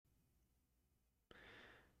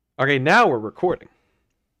Okay, now we're recording.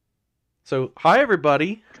 So, hi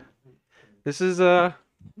everybody. This is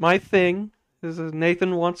my thing. This is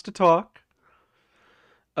Nathan wants to talk.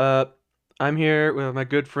 Uh I'm here with my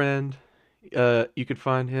good friend. You can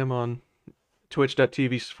find him on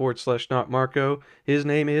twitch.tv/not Marco. His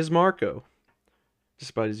name is Marco,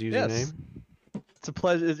 despite his Yes, username. it's a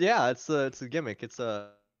pleasure. Yeah, it's a gimmick. It's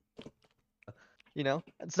not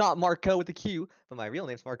Marco with the Q, but my real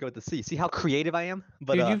name's Marco with the C. See how creative I am?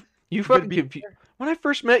 But Dude, you it's good to fucking be confused. When I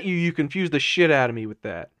first met you, you confused the shit out of me with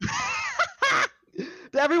that. here.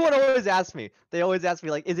 Everyone always asks me. They always ask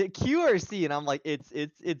me like, is it Q or C? And I'm like, it's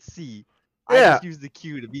C. I Yeah. just use the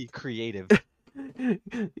Q to be creative.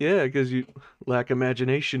 Yeah, because you lack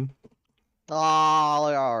imagination. Oh,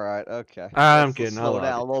 all right, okay. I'm Let's kidding. I slow love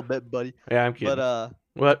down a you. little bit, buddy. Yeah, I'm But kidding.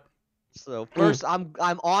 What? so Mm. first, I'm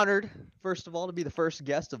honored, first of all, to be the first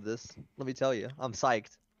guest of this. Let me tell you, I'm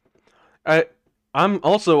psyched. I I'm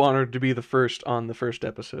also honored to be the first on the first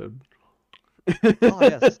episode. Oh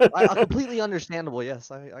yes, I completely understandable.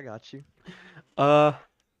 Yes, I got you. uh,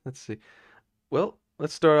 let's see. Well,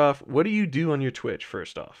 let's start off. What do you do on your Twitch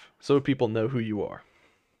first off, so people know who you are?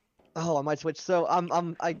 Oh, on my Twitch. So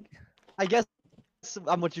I guess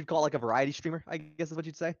I'm what you'd call like a variety streamer. I guess is what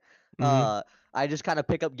you'd say. Mm-hmm. Uh, I just kind of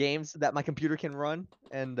pick up games that my computer can run,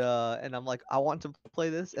 and I'm like, I want to play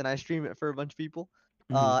this, and I stream it for a bunch of people.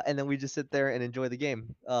 Mm-hmm. And then we just sit there and enjoy the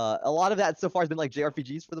game. A lot of that so far has been like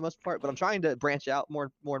JRPGs for the most part, but I'm trying to branch out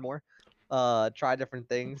more and more. Try different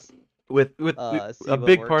things. With See a what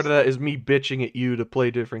big part of works. that is me bitching at you to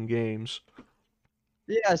play different games.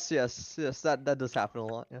 Yes. That does happen a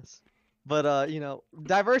lot. Yes, but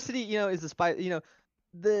diversity, is the spice.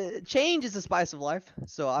 The change is the spice of life,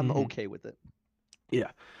 so I'm Mm-hmm. okay with it.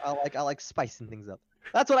 Yeah. I like spicing things up.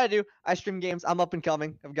 That's what I do. I stream games. I'm up and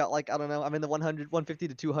coming. I've got like I don't know. I'm in the 100, 150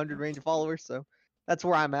 to 200 range of followers, so that's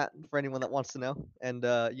where I'm at for anyone that wants to know. And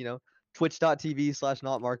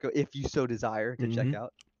twitch.tv/not Marco if you so desire to Mm-hmm. check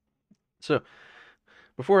out. So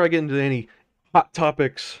before I get into any hot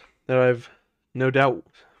topics that I've no doubt,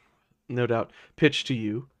 no doubt pitched to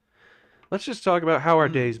you, let's just talk about how our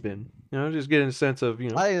Mm. day's been. Just get a sense of I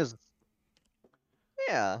think it's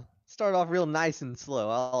yeah. Start off real nice and slow.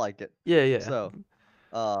 I like it. yeah, yeah. So,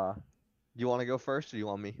 uh, you want to go first, or you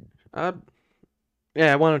want me? Uh,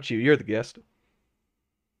 yeah. Why don't you? You're the guest.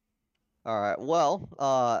 All right. Well,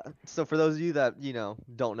 so for those of you that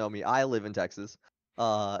don't know me, I live in Texas.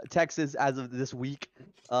 Texas, as of this week,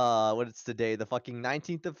 what it's today, the fucking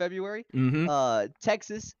 19th of February. Mm-hmm.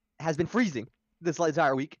 Texas has been freezing this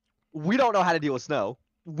entire week. We don't know how to deal with snow.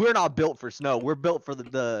 We're not built for snow. We're built for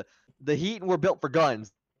the heat, and we're built for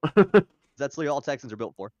guns. That's literally all Texans are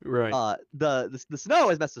built for. Right. The snow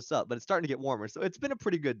has messed us up, but it's starting to get warmer, so it's been a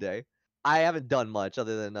pretty good day. I haven't done much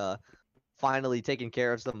other than finally taking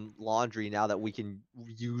care of some laundry now that we can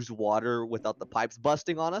use water without the pipes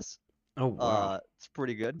busting on us. Oh wow. It's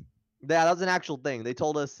pretty good. Yeah, that was an actual thing. They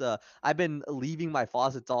told us I've been leaving my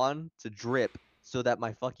faucets on to drip so that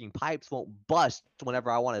my fucking pipes won't bust whenever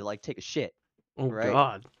I want to like take a shit. Oh Right?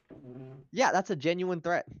 God. Yeah, that's a genuine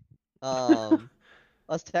threat. Um,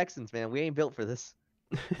 us Texans, man, we ain't built for this.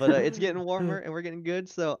 But it's getting warmer and we're getting good,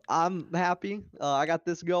 so I'm happy. I got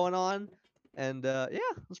this going on, and yeah,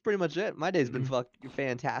 that's pretty much it. My day's been fucking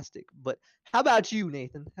fantastic. But how about you,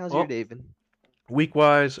 Nathan? How's your Well, day been? week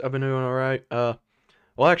wise, I've been doing all right.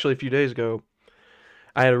 Well, actually, a few days ago,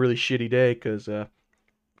 I had a really shitty day because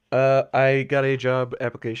I got a job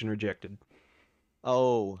application rejected.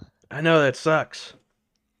 Oh, I know that sucks.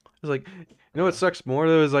 It's like, what uh, sucks more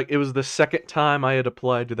though is like it was the second time I had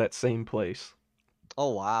applied to that same place, oh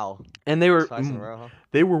wow, and they were twice in a row, huh?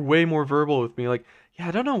 they were way more verbal with me. Like, yeah,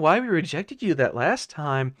 I don't know why we rejected you that last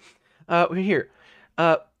time. Here,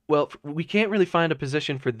 uh, well, we can't really find a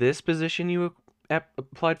position for this position you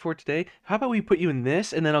applied for today. How about we put you in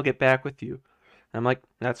this, and then I'll get back with you. I'm like,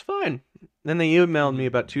 that's fine. Then they emailed me Mm-hmm.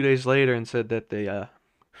 about 2 days later and said that they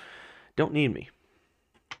don't need me.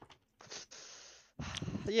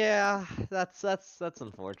 Yeah, that's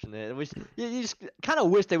unfortunate. You just kind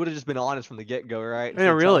of wish they would have just been honest from the get go, right? Yeah, Instead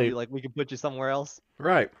of telling you really, like we can put you somewhere else.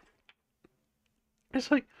 right. It's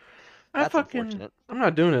like That's unfortunate. I'm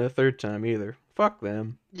not doing it a third time either. Fuck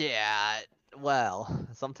them. Yeah, well,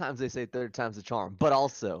 sometimes they say third time's the charm, but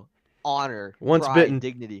also honor, Once pride, bitten,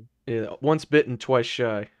 dignity. yeah, once bitten, twice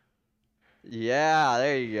shy. Yeah,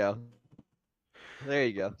 there you go. There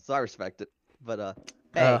you go. So I respect it. But Uh,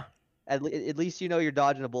 hey, at least you know you're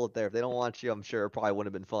dodging a bullet there. If they don't want you, I'm sure it probably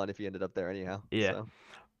wouldn't have been fun if you ended up there anyhow. yeah. So,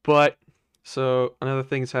 But so another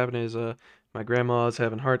thing that's happening is my grandma's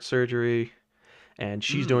having heart surgery, and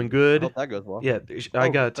she's doing good. I hope that goes well. Yeah, I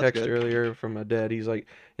Oh, got a that's text good. earlier from my dad. He's like,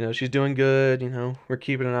 she's doing good. We're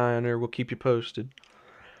keeping an eye on her. We'll keep you posted.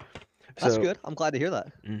 That's So, good. I'm glad to hear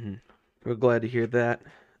that. we're glad to hear that.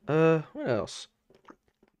 What else?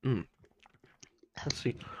 Mm, let's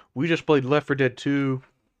see. We just played Left 4 Dead 2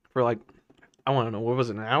 for like, I want to know, what was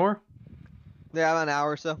it, an hour? Yeah, about an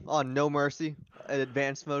hour or so on No Mercy in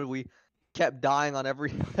advanced mode. We kept dying on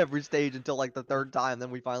every every stage until like the third time.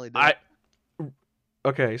 Then we finally did I it.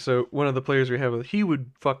 Okay, so one of the players we have, he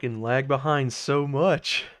would fucking lag behind so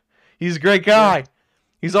much. He's a great guy. Yeah,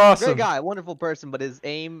 He's great awesome. guy, wonderful person, but his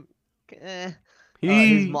aim, his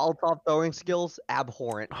He Molotov throwing skills,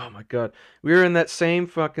 abhorrent. Oh my god. We were in that same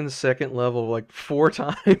fucking second level like 4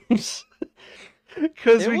 times.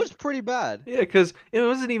 Cuz It we was pretty bad. Yeah, cuz it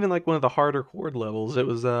wasn't even like one of the harder horde levels. It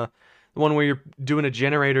was the one where you're doing a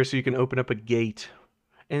generator so you can open up a gate.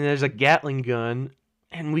 And there's a Gatling gun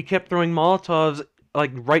and we kept throwing Molotovs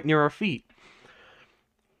like right near our feet.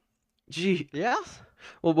 Gee. Yeah,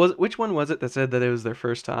 Well, which one was it that said that it was their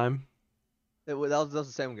first time? that was the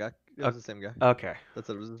same guy. It Uh, was the same guy. okay. That's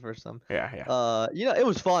it was his first time. Yeah, yeah. It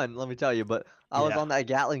was fun, let me tell you, but I was Yeah. on that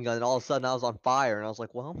Gatling gun and all of a sudden I was on fire and I was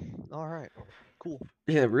like, well, all right, cool.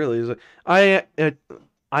 Yeah, it really is. I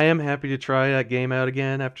am happy to try that game out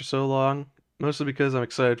again after so long, mostly because I'm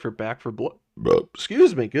excited for Back for Blood.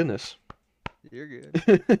 Excuse me, goodness. You're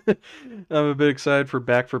good. I'm a bit excited for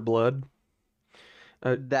Back for Blood.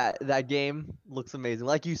 That game looks amazing.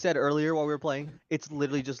 Like you said earlier while we were playing, it's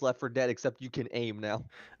literally just Left 4 Dead except you can aim now.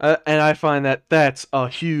 And I find that that's a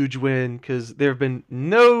huge win because there have been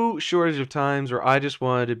no shortage of times where I just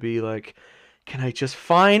wanted to be like, can I just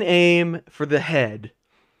fine aim for the head?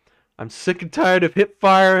 I'm sick and tired of hip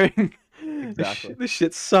firing. Exactly. This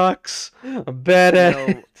shit sucks. I'm bad at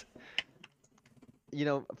it.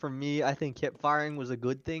 For me, I think hip firing was a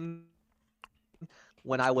good thing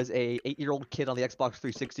when I was a 8-year-old kid on the Xbox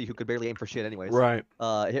 360 who could barely aim for shit anyways. Right.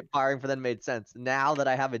 Hip firing for them made sense. Now that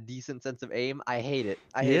I have a decent sense of aim, I hate it.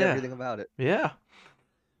 I hate Yeah. everything about it. Yeah.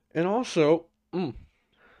 And also,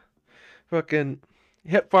 fucking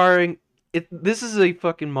hip firing. This is a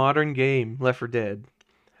fucking modern game, Left 4 Dead.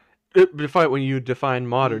 When you define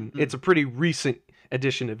modern, it's a pretty recent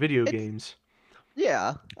addition to video games.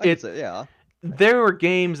 Yeah, I can say, yeah. There were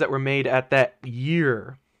games that were made at that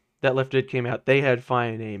year that Left 4 Dead came out. They had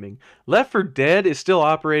fine aiming. Left 4 Dead is still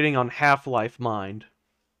operating on Half-Life mind.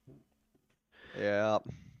 Yeah.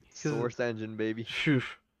 Source engine, baby. Phew.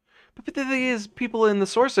 But the thing is, people in the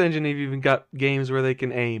Source engine have even got games where they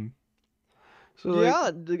can aim. So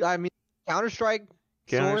yeah, I mean, Counter-Strike,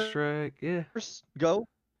 Counter-Strike, yeah. Go.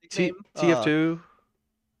 TF2.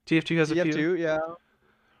 TF2 has a few. TF2, yeah.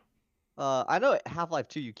 I know Half-Life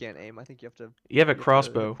 2 you can't aim. I think you have to. You have a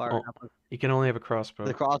crossbow. Fire you can only have a crossbow.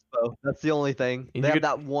 the crossbow. That's the only thing. And They you have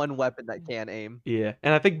that one weapon that can aim. Yeah,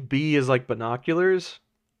 and I think B is like binoculars.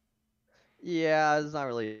 Yeah, it's not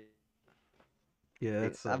really. Yeah,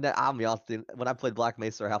 that's. I'll be honest. When I played Black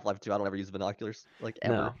Mesa or Half-Life 2, I don't ever use binoculars. Like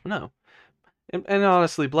ever. No. And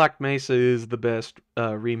honestly, Black Mesa is the best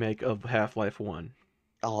remake of Half-Life 1.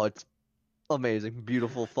 Oh, it's amazing,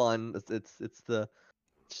 beautiful, fun. It's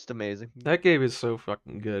just amazing. That game is so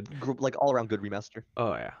fucking good. Like all around good remaster.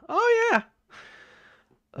 Oh yeah.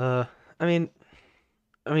 I mean,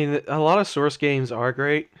 a lot of Source games are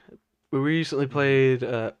great. We recently played.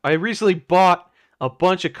 I recently bought a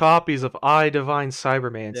bunch of copies of I Divine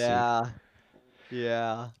Cybermancy.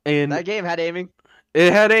 Yeah. And that game had aiming.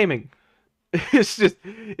 It had aiming. It's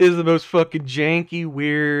the most fucking janky,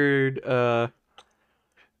 weird. It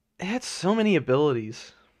had so many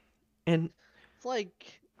abilities, and it's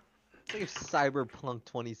like if Cyberpunk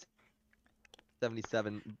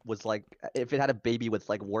 2077 was like if it had a baby with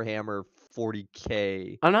like Warhammer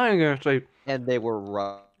 40K. I'm not even gonna say. And they were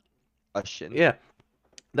Russian. Yeah,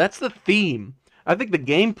 that's the theme. I think the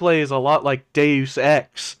gameplay is a lot like Deus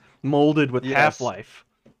Ex, molded with Half-Life.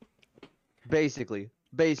 Basically,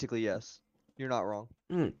 yes. You're not wrong.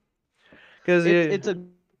 Because it's a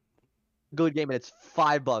good game and it's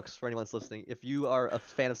 $5 for anyone that's listening. If you are a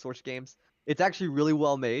fan of Source games, it's actually really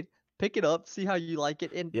well made. Pick it up, see how you like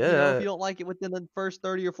it, and if you don't like it within the first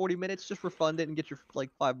 30 or 40 minutes, just refund it and get your like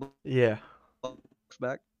 $5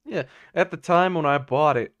 back. Yeah, at the time when I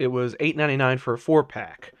bought it, it was $8.99 for a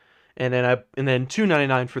 4-pack, and then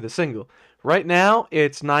 $2.99 for the single. Right now,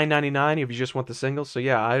 it's $9.99 if you just want the single. So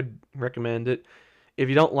yeah, I'd recommend it. If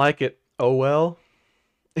you don't like it, oh well.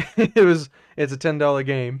 It's a $10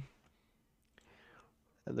 game.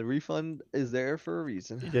 And the refund is there for a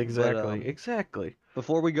reason. Exactly. Exactly.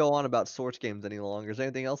 Before we go on about Source games any longer, is there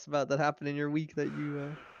anything else about that happened in your week that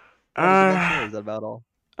you? Or is that about all?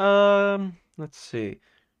 Let's see.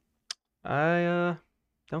 I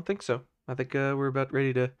don't think so. I think we're about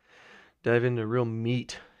ready to dive into real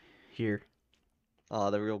meat here.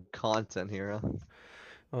 Oh, the real content here, huh?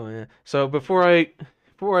 Oh yeah. So before I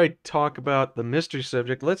talk about the mystery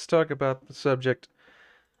subject, let's talk about the subject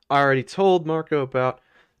I already told Marco about.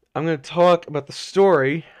 I'm going to talk about the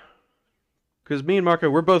story because me and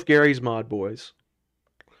Marco, we're both Gary's Mod boys.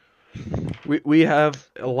 We have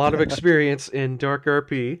a lot of experience in Dark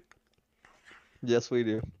RP. Yes, we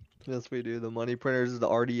do. Yes, we do. The money printers, the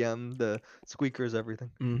RDM, the squeakers, everything.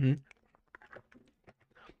 Mm-hmm.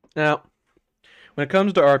 Now, when it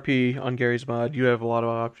comes to RP on Gary's Mod, you have a lot of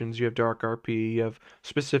options. You have Dark RP, you have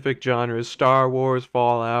specific genres, Star Wars,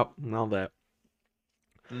 Fallout, and all that.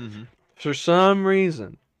 Mm-hmm. For some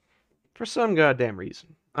reason, for some goddamn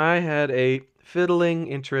reason, I had a fiddling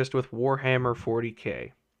interest with Warhammer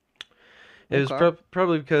 40K. It was Okay.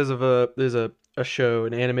 probably because of there's a show,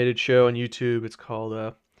 an animated show on YouTube. It's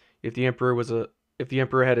called if the Emperor was a if the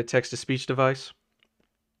Emperor had a text to speech device.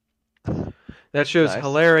 That show's Nice.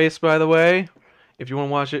 hilarious, by the way. If you want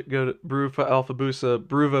to watch it, go to Bruva Alpha Busa.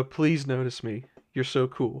 Bruva, please notice me. You're so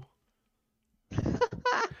cool.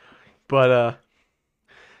 But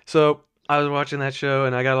so I was watching that show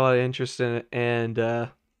and I got a lot of interest in it, and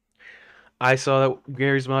I saw that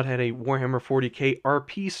Gary's Mod had a Warhammer 40K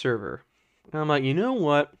RP server. And I'm like, you know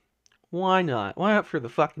what? Why not? Why not for the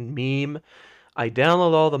fucking meme? I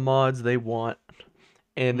download all the mods they want,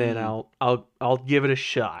 and then Mm. I'll give it a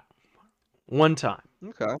shot one time.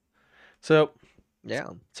 Okay. So Yeah.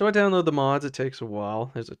 so I download the mods. It takes a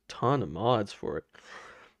while. There's a ton of mods for it,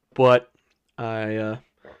 but I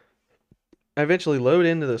eventually load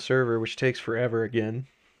into the server, which takes forever again.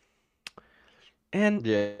 And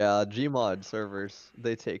Yeah, Gmod servers,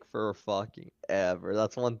 they take for fucking ever.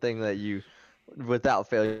 That's one thing that you, without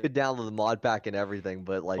fail, you could download the mod pack and everything,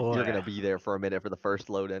 but like oh you're yeah, gonna be there for a minute for the first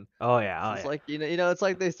load in. oh yeah, oh It's yeah. like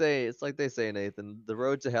it's like they say, Nathan, the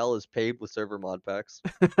road to hell is paved with server mod packs.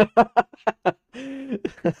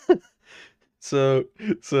 so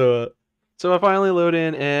so uh, so I finally load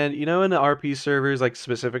in, and you know, in the RP servers, like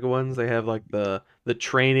specific ones, they have like the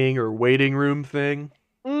training or waiting room thing.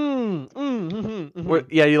 Where, Mm.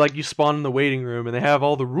 yeah, you spawn in the waiting room, and they have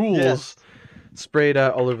all the rules Yes. sprayed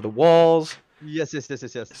out all over the walls. Yes.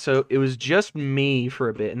 So it was just me for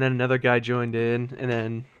a bit, and then another guy joined in, and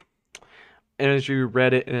then as you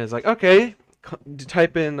read it, and it's like, okay,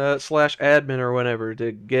 type in /admin or whatever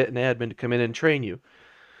to get an admin to come in and train you.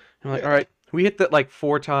 I'm like, all Yeah. right, we hit that like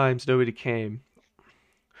 4 times, nobody came.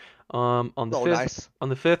 On the Oh, fifth nice. on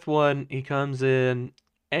the fifth one, he comes in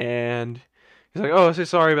and he's like, "Oh, I say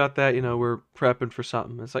sorry about that. You know, we're prepping for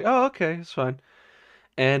something." It's like, "Oh, okay, it's fine."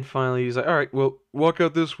 And finally, he's like, "All right, well, walk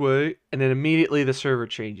out this way," and then immediately the server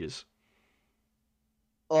changes.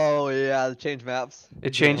 Oh yeah, the change maps.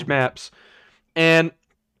 It changed Damn. maps, and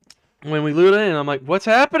when we loot in, I'm like, "What's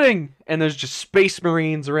happening?" And there's just space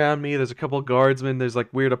marines around me. There's a couple of guardsmen. There's like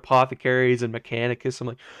weird apothecaries and mechanicus. I'm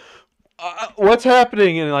like, "What's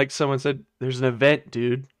happening?" And like someone said, "There's an event,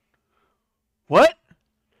 dude." What?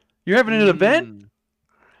 You're having an event? Mm.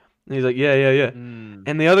 And he's like, yeah. Mm.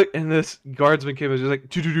 And this guardsman came and was just like,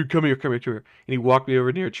 dude, come here. And he walked me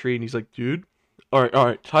over near a tree and he's like, dude, all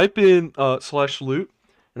right, type in /salute.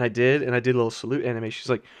 And I did a little salute animation. She's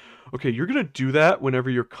like, okay, you're gonna do that whenever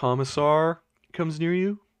your commissar comes near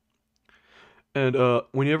you. And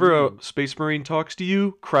whenever a Mm. space marine talks to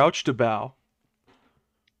you, crouch to bow.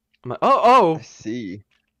 I'm like, I see.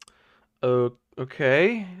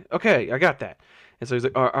 okay, I got that. And so he's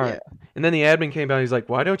like, all Yeah. right. And then the admin came down. He's like,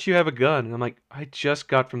 why don't you have a gun? And I'm like, I just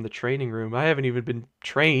got from the training room. I haven't even been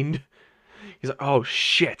trained. He's like, oh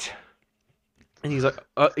shit. And he's like,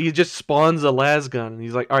 he just spawns a las gun. And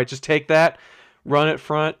he's like, all right, just take that, run it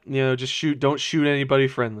front. You know, just shoot. Don't shoot anybody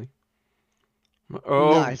friendly.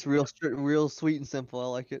 Oh Nice, real sweet and simple. I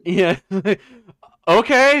like it. yeah.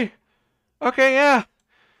 Okay. Okay, yeah.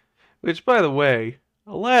 Which, by the way,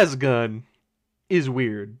 a las gun is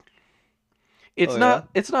weird. Oh yeah.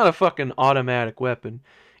 It's not a fucking automatic weapon.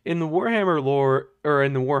 In the Warhammer lore or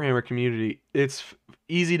in the Warhammer community, it's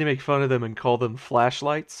easy to make fun of them and call them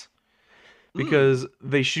flashlights Mm. because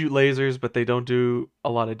they shoot lasers but they don't do a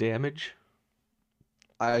lot of damage.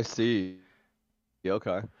 I see. Yeah,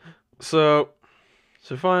 okay. So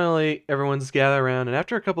so finally everyone's gathered around, and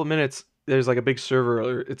after a couple of minutes there's like a big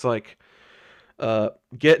server, it's like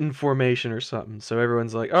get in formation or something. So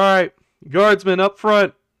everyone's like, "All right, guardsmen up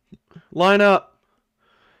front, line up."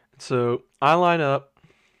 So I line up,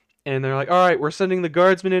 and they're like, all right, we're sending the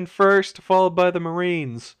guardsmen in first, followed by the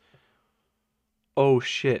marines. Oh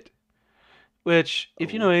shit. Which,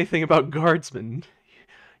 if you know Oh. anything about guardsmen,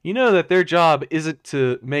 You know that their job isn't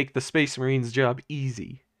to make the Space Marines' job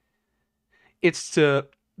easy. It's to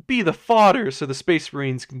be the fodder so the Space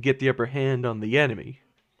Marines can get the upper hand on the enemy.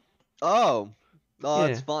 Oh, oh,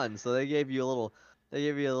 that's Yeah. fun. So they gave you a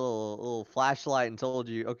little flashlight and told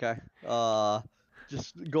you, okay,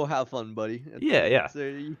 just go have fun, buddy. Yeah, yeah.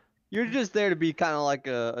 So you're just there to be kind of like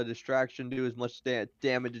a distraction, do as much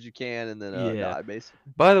damage as you can, and then Yeah. die, basically.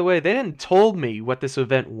 By the way, they didn't told me what this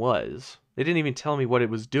event was. They didn't even tell me what it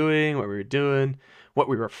was doing, what we were doing, what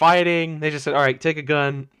we were fighting. They just said, "All right, take a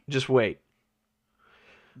gun, just wait."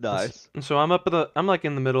 Nice. And so I'm like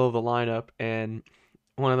in the middle of the lineup, and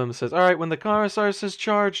one of them says, "All right, when the commissar says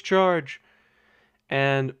charge, charge."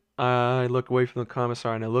 And I look away from the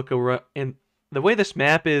commissar, and I look around. And the way this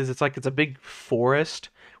map is, it's like it's a big forest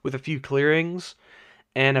with a few clearings,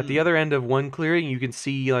 and at the Hmm. other end of one clearing, you can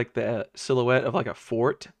see like the silhouette of like a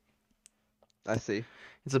fort. I see.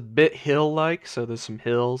 It's a bit hill-like, so there's some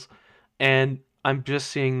hills, and I'm just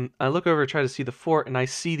seeing. I look over, try to see the fort, and I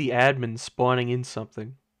see the admin spawning in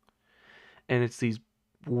something, and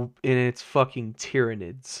it's fucking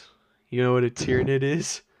Tyranids. You know what a Tyranid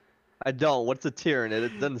is? I don't. What's a Tyranid?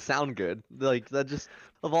 It doesn't sound good. Like that just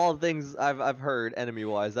of all the things I've heard enemy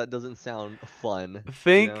wise, that doesn't sound fun. You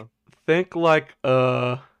Think know. think like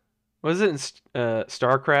what is it in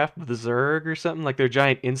StarCraft, the Zerg or something? Like their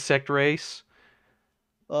giant insect race,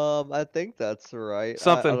 I think that's right. I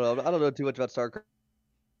something. don't know. I don't know too much about StarCraft,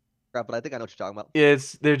 but I think I know what you're talking about.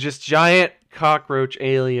 They're just giant cockroach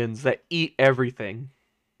aliens that eat everything.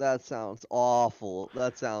 That sounds awful.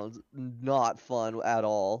 That sounds not fun at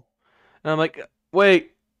all. And I'm like,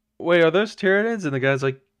 wait, are those Tyranids? And the guy's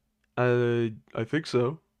like, I think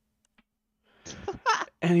so.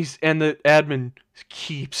 And the admin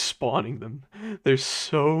keeps spawning them. There's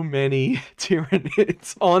so many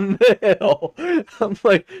Tyranids on the hill. I'm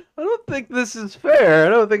like, I don't think this is fair. I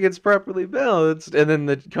don't think it's properly balanced. And then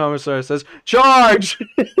the commissar says, "Charge!"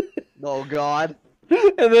 Oh God.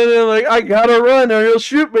 And then I'm like, I gotta run or he'll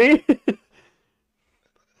shoot me.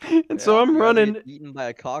 And so Yeah, I'm you rather running. get eaten by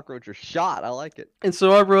a cockroach or shot. I like it. And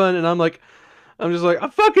so I run, and I'm just like, I'm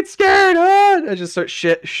fucking scared. Ah! I just start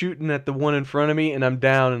shooting at the one in front of me, and I'm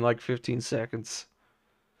down in like 15 seconds.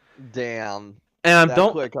 Damn. And I'm That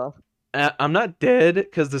don't quick, huh? I'm not dead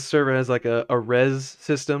because the server has like a res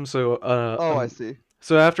system. Oh, I see.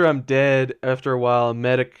 So after I'm dead, after a while, a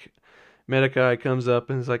medic guy comes up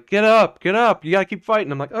and is like, get up, you gotta keep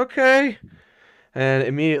fighting. I'm like, okay. And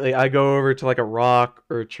immediately I go over to like a rock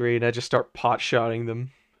or a tree, and I just start pot shotting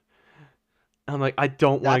them. I'm like, I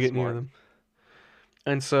don't want to That's get near smart. them.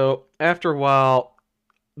 And so after a while,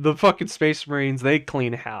 the fucking Space Marines, they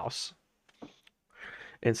clean house.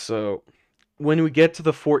 And so when we get to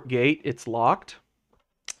the fort gate, it's locked.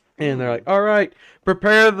 And they're like, "All right,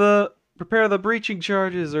 prepare the breaching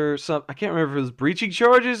charges or something." I can't remember if it was breaching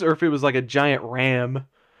charges or if it was like a giant ram.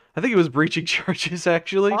 I think it was breaching charges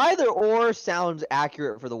actually. Either or sounds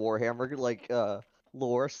accurate for the Warhammer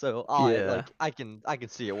lore, so Yeah. I can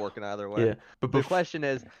see it working either way. Yeah. But The question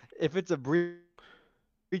is, if it's a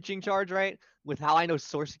breaching charge, right? With how I know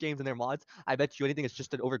Source games and their mods, I bet you anything is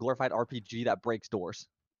just an overglorified RPG that breaks doors.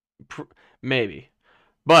 maybe.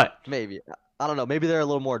 But Maybe. I don't know. Maybe they're a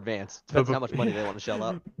little more advanced. but Depends on how much money they want to shell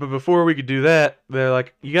out. but before we could do that, they're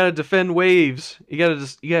like, "You gotta defend waves. You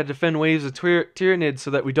gotta defend waves of Tyranids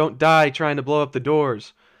so that we don't die trying to blow up the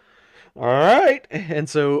doors." All right, and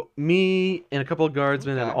so me and a couple of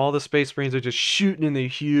guardsmen and Okay. all the Space Marines are just shooting in the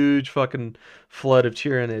huge fucking flood of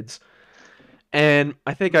Tyranids. And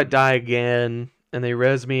I think I die again, and they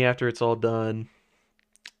res me after it's all done.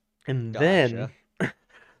 And then Gotcha.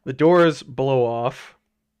 the doors blow off.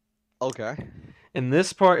 Okay. And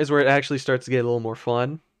this part is where it actually starts to get a little more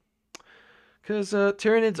fun. Because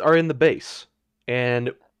Tyranids are in the base,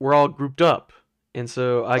 and we're all grouped up. And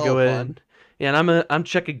so I Oh, go fun. in, and I'm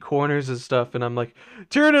checking corners and stuff, and I'm like,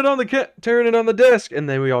 Tyranid on Tyranid on the desk, and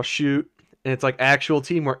then we all shoot, and it's like actual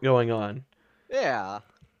teamwork going on. Yeah.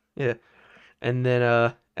 Yeah. And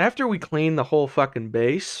then after we clean the whole fucking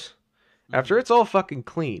base, after Mhm. it's all fucking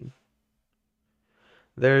clean,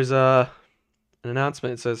 there's an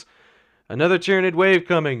announcement. It says, "Another Tyranid wave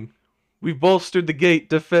coming. We've bolstered the gate.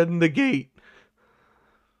 Defend the gate."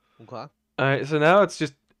 Okay. All right, so now it's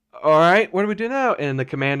just, all right, what do we do now? And the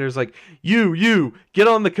commander's like, you, get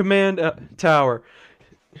on the command tower.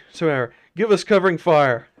 So, give us covering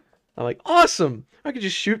fire. I'm like, awesome. I could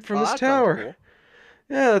just shoot from Oh, this that sounds tower. cool.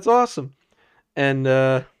 Yeah, that's awesome. And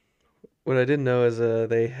what I didn't know is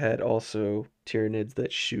they had also Tyranids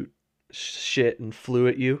that shoot shit and flew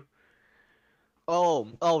at you. Oh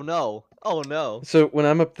no. Oh no. So when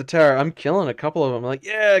I'm up the tower, I'm killing a couple of them. I'm like,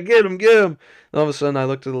 yeah, get him, get him. And all of a sudden, I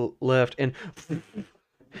look to the left, and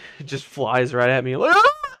it just flies right at me. Like,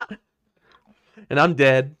 "Ah!" And I'm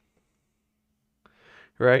dead.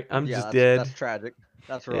 Right? I'm Yeah, just that's dead. tragic.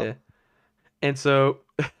 That's rough. Yeah. And so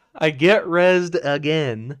I get rezzed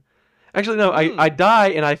again. Actually, no, I Mm. die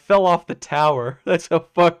and I fell off the tower. That's how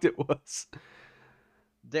fucked it was.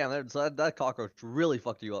 Damn, that cockroach really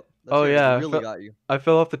fucked you up. That Oh Tyranids yeah, really got you. I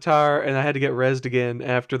fell off the tower and I had to get rezzed again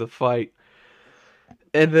after the fight.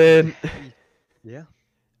 And then Yeah.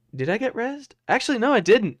 did I get rezzed? Actually, no, I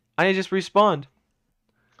didn't. I just respawned.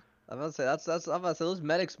 I'm about to say I'm about to say those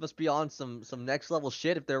medics must be on some next level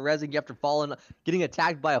shit if they're rezzing you after falling, getting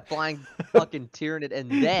attacked by a flying fucking Tyranid and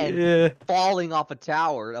then Yeah. falling off a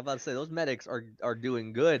tower. I'm about to say those medics are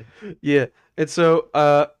doing good. Yeah. And so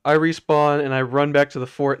I respawn and I run back to the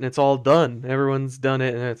fort and it's all done. Everyone's done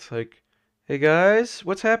it and it's like, "Hey guys,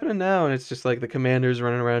 what's happening now?" And it's just like the commander's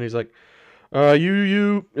running around. He's like,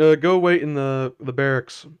 you go wait in the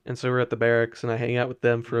barracks." And so we're at the barracks and I hang out with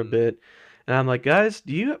them for a Mm. bit. And I'm like, "Guys,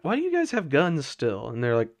 why do you guys have guns still?" And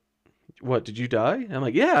they're like, "What, did you die?" And I'm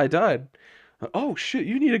like, "Yeah, I died." "Oh shit,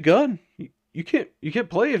 you need a gun. You can't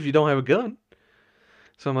play if you don't have a gun."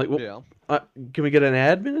 So I'm like, "Well, Yeah. uh, can we get an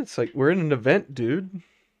admin?" It's like, "We're in an event, dude.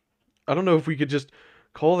 I don't know if we could just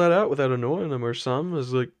call that out without annoying them or something."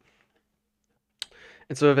 It's like,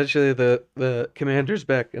 and so eventually the commander's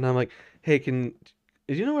back, and I'm like, "Hey,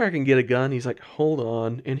 do you know where I can get a gun?" He's like, "Hold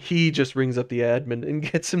on," and he just rings up the admin and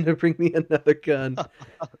gets him to bring me another gun.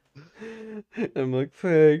 I'm like,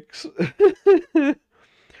 "Thanks."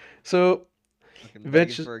 So Fucking begging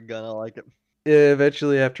eventually, for a gun. I like it.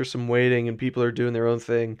 eventually, after some waiting and people are doing their own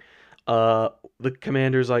thing, uh, the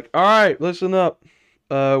commander's like, "All right, listen up.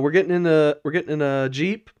 We're getting in a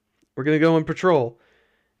jeep. We're gonna go on patrol."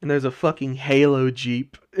 And there's a fucking Halo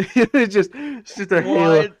Jeep. It's just a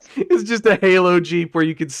Halo. What? It's just a Halo Jeep where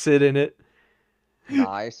you can sit in it.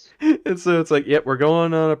 Nice. And so it's like, yep, we're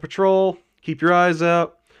going on a patrol. Keep your eyes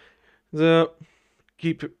out. So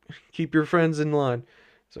keep keep your friends in line.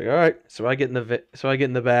 It's like, all right. So I get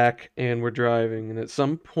in the back and we're driving. And at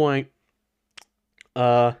some point,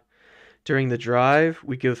 uh, during the drive,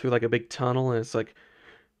 we go through like a big tunnel, and it's like,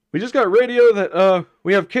 we just got radio that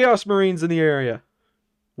we have Chaos Marines in the area.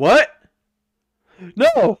 What?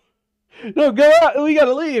 No, no, go out. We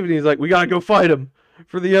gotta leave. And he's like, we gotta go fight him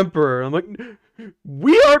for the Emperor. I'm like,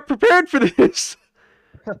 we aren't prepared for this.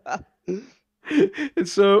 And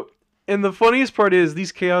so, and the funniest part is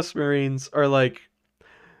these Chaos Marines are like,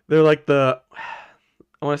 they're like I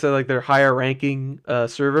want to say like they're higher ranking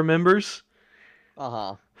server members.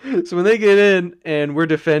 Uh-huh. So when they get in and we're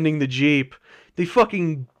defending the Jeep, they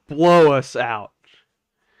fucking blow us out.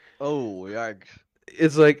 Oh, yikes.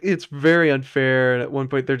 It's like, it's very unfair. And at one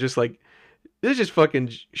point, they're just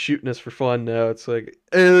fucking shooting us for fun now. It's like,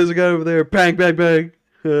 hey, there's a guy over there. Bang, bang, bang.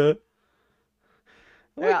 I'm like,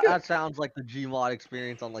 Yeah, that sounds like the Gmod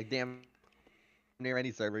experience on like damn near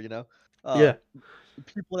any server, you know? Uh yeah,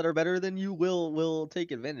 People that are better than you will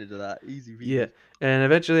take advantage of that. Easy yeah. peasy. And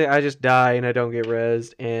eventually, I just die and I don't get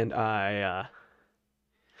rezzed, and I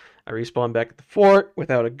respawn back at the fort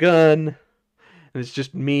without a gun, and it's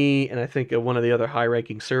just me and I think one of the other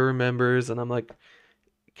high-ranking server members, and I'm like,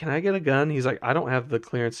 "Can I get a gun?" He's like, "I don't have the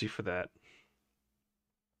clearancy for that."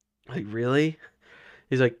 Like, really?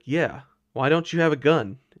 He's like, "Yeah. Why don't you have a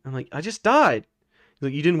gun?" I'm like, "I just died." He's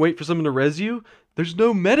like, "You didn't wait for someone to res you? There's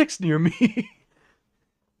no medics near me."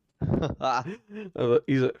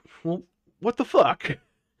 He's like, "Well, what the fuck?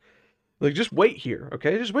 Like, just wait here,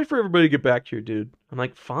 okay? Just wait for everybody to get back here, dude." I'm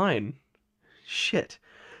like, "Fine." Shit.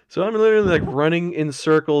 So I'm literally like running in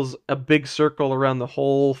circles, a big circle around the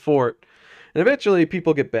whole fort. And eventually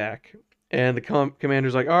people get back. And the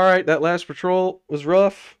commander's like, "All right, that last patrol was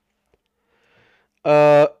rough.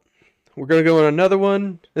 Uh, we're going to go on another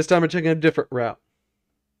one. This time we're taking a different route."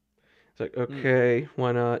 It's like, Hmm. "Okay,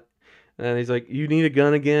 why not?" And he's like, "You need a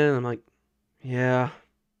gun again?" I'm like, "Yeah."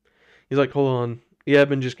 He's like, "Hold on. The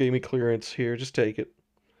admin just gave me clearance. Here, just take it."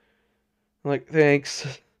 I'm like,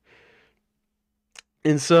 "Thanks."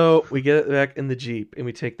 And so we get back in the Jeep and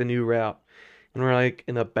we take the new route. And we're like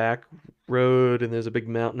in a back road and there's a big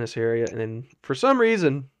mountainous area. And then for some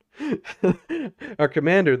reason, our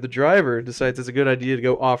commander, the driver, decides it's a good idea to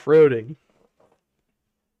go off roading.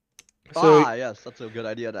 So, Ah, yes, that's a good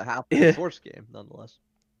idea to have in a yeah. source game, nonetheless.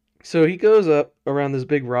 So he goes up around this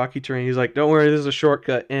big rocky terrain. He's like, "Don't worry, this is a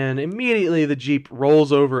shortcut." And immediately the Jeep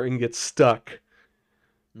rolls over and gets stuck.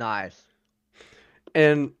 Nice.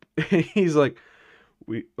 And he's like,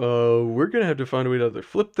 we're gonna have to find a way to either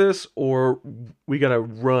flip this or we gotta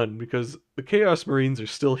run because the Chaos Marines are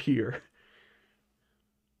still here.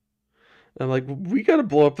 I'm like, we gotta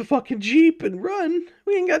blow up the fucking Jeep and run.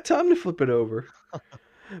 We ain't got time to flip it over.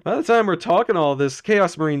 By the time we're talking all this,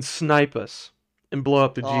 Chaos Marines snipe us and blow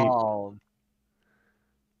up the Jeep. Oh.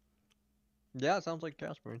 Yeah, it sounds like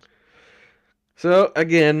Chaos Marines. So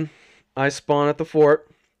again, I spawn at the fort.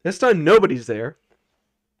 This time nobody's there.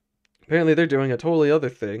 Apparently they're doing a totally other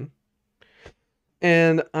thing.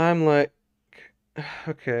 And I'm like,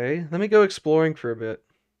 okay, let me go exploring for a bit.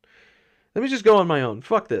 Let me just go on my own.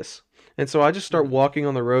 Fuck this. And so I just start walking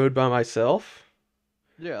on the road by myself.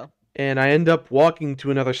 Yeah. And I end up walking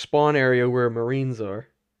to another spawn area where Marines are.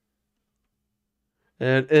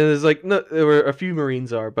 And it's like, no, where a few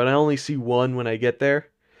Marines are, but I only see one when I get there.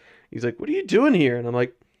 He's like, what are you doing here? And I'm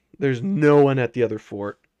like, there's no one at the other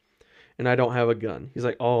fort. And I don't have a gun. He's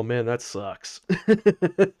like, oh man, that sucks.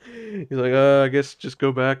 He's like, I guess just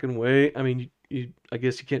go back and wait. I mean, I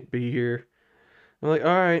guess you can't be here. I'm like,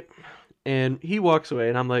 all right. And he walks away,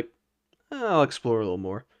 and I'm like, I'll explore a little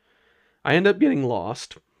more. I end up getting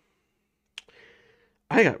lost.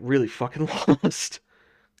 I got really fucking lost.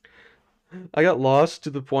 I got lost to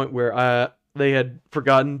the point where they had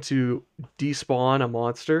forgotten to despawn a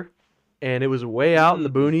monster, and it was way out in the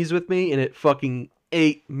boonies with me, and it fucking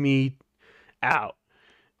ate me out.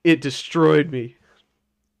 It destroyed me.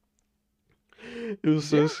 It was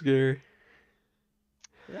so scary.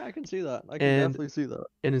 Yeah, I can see that. I can definitely see that.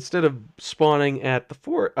 And instead of spawning at the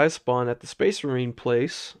fort, I spawn at the Space Marine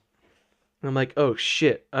place. And I'm like, oh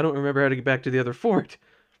shit, I don't remember how to get back to the other fort.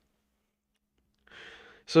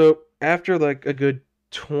 So after like a good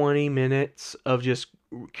 20 minutes of just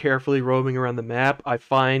carefully roaming around the map, I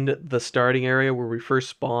find the starting area where we first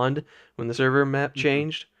spawned when the server map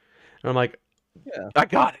changed. And I'm like, yeah, I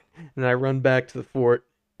got it. And I run back to the fort,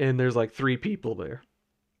 and there's like 3 people there.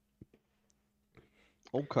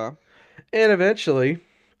 Okay. And eventually,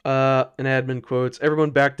 an admin quotes,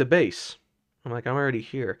 everyone back to base. I'm like, I'm already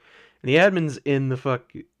here. And the admin's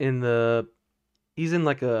he's in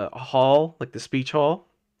like a hall, like the speech hall.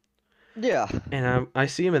 Yeah. And I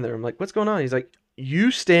see him in there. I'm like, what's going on? He's like,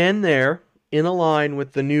 you stand there in a line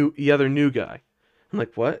with the other new guy. I'm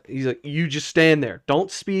like, what? He's like, you just stand there.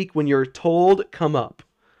 Don't speak. When you're told, come up.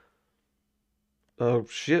 Oh,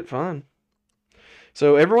 shit, fine.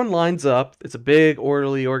 So everyone lines up. It's a big,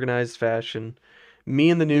 orderly, organized fashion. Me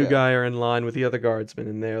and the new guy are in line with the other guardsmen,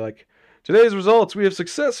 and they're like, today's results, we have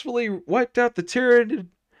successfully wiped out the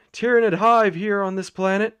Tyranid hive here on this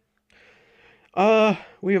planet.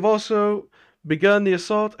 We have also begun the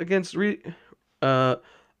assault against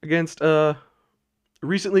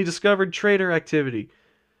recently discovered traitor activity.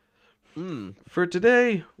 For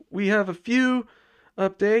today, we have a few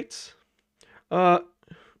updates.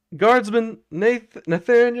 Guardsman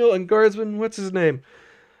Nathaniel and Guardsman, what's his name?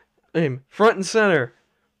 Front and center.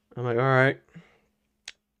 I'm like, all right.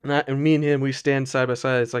 And me and him, we stand side by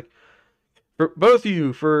side. It's like, for both of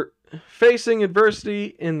you, for facing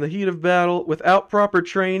adversity in the heat of battle without proper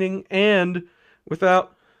training and with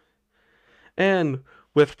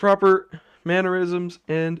proper mannerisms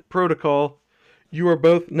and protocol, you are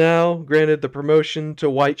both now granted the promotion to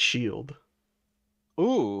White Shield.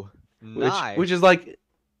 Ooh, nice. Which is like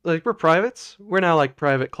we're privates. We're now like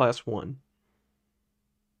private class 1.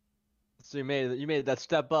 So you made that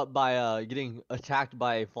step up by getting attacked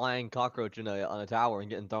by a flying cockroach on a tower and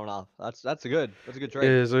getting thrown off. That's a good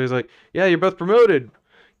trade. So he's like, yeah, you're both promoted.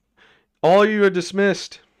 All you are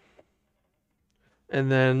dismissed. And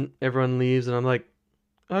then everyone leaves, and I'm like,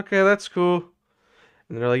 okay, that's cool.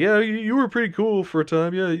 And they're like, yeah, you were pretty cool for a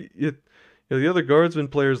time. Yeah, the other guardsman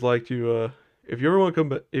players liked you. If you ever want to come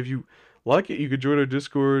back, if you like it, you could join our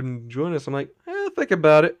Discord and join us. I'm like, think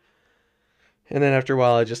about it. And then after a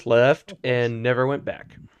while, I just left and never went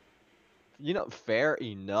back. Fair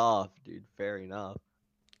enough, dude. Fair enough.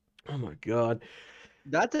 Oh my god.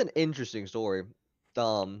 That's an interesting story.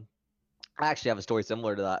 I actually have a story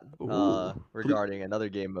similar to that. Regarding another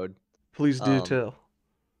game mode. Please do tell.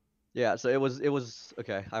 Yeah, so it was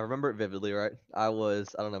okay. I remember it vividly, right? I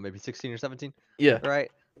was, I don't know, maybe 16 or 17. Yeah. Right.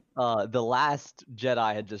 The Last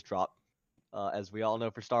Jedi had just dropped. As we all know,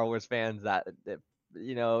 for Star Wars fans, that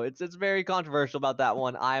it's very controversial about that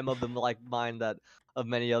one. I am of the mind that of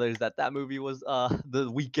many others that movie was the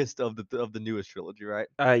weakest of the newest trilogy, right?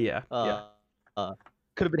 Yeah.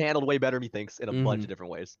 Could have been handled way better, methinks, in a bunch of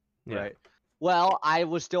different ways. Yeah. Right. Well, I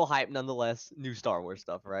was still hyped nonetheless. New Star Wars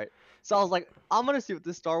stuff, right? So I was like, I'm gonna see what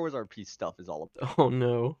this Star Wars RP stuff is all about. Oh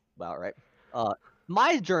no. About, right?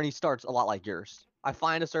 My journey starts a lot like yours. I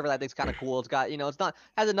find a server that I think's kind of cool. It's got, it's not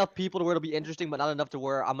has enough people to where it'll be interesting, but not enough to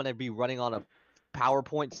where I'm gonna be running on a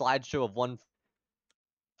PowerPoint slideshow of 1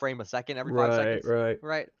 frame a second every 5 Right, seconds, right.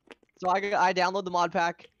 right? So I download the mod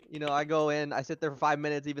pack. I go in, I sit there for 5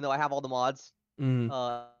 minutes, even though I have all the mods.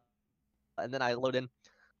 Mm. And then I load in.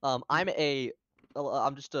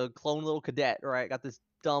 I'm just a clone little cadet, right? Got this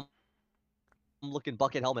dumb looking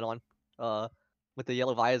bucket helmet on, with the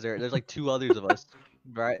yellow visor. There's like 2 others of us,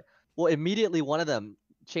 right? Well, immediately one of them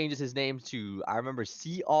changes his name to, I remember,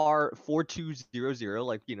 CR4200,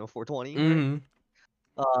 like 420, right? Mm-hmm.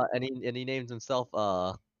 And he names himself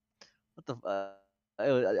what the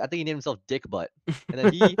I think he named himself Dick Butt, and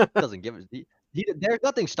then he doesn't give a there's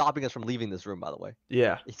nothing stopping us from leaving this room, by the way.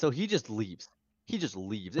 Yeah. So he just leaves. He just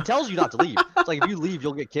leaves. It tells you not to leave. It's like if you leave,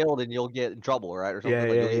 you'll get killed and you'll get in trouble, right? Or something Yeah,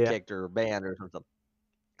 like yeah, you'll get yeah. kicked or banned or something.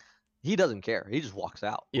 He doesn't care. He just walks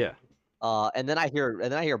out. Yeah. And then I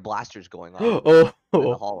hear blasters going off Oh. in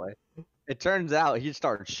the hallway. It turns out he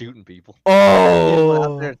started shooting people. He just went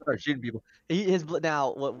out there Oh. and started shooting people.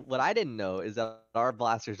 Now what I didn't know is that our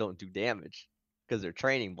blasters don't do damage because they're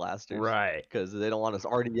training blasters. Right. Because they don't want us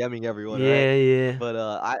RDMing everyone, right? Yeah, yeah. But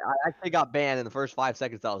I actually got banned in the first 5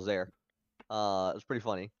 seconds I was there. It was pretty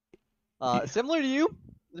funny. Similar to you,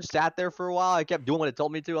 just sat there for a while. I kept doing what it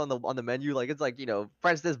told me to on the menu. Like it's like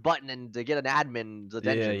press this button and to get an admin's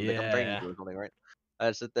attention to come train yeah. you or something, right?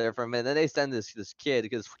 I sit there for a minute. Then they send this kid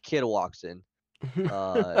because kid walks in.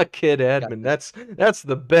 A kid got admin. this- That's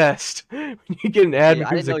the best. When you get an Yeah, admin I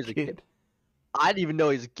who's didn't know a he was a kid. kid. I didn't even know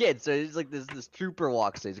he's a kid. So he's like this trooper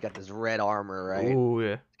walks in. He's got this red armor, right? Oh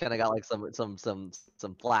yeah. Kind of got like some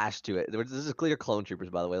flash to it. This is clear clone troopers,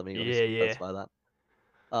 by the way. Let me Yeah. specify that.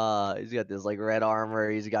 He's got this like red armor.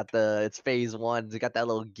 He's got it's phase 1. He's got that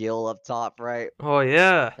little gill up top, right? Oh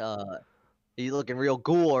yeah. He's looking real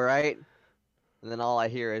cool, right? And then all I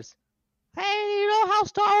hear is, "Hey, do you know how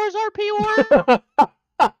Star Wars RP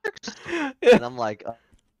works?" And I'm like,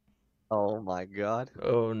 "Oh my god,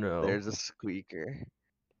 Oh no. there's a squeaker,"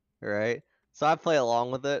 right? So I play along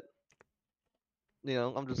with it.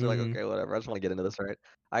 I'm just like, Mhm. okay, whatever. I just want to get into this, right?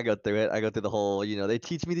 I go through it. I go through the whole, they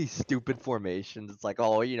teach me these stupid formations. It's like,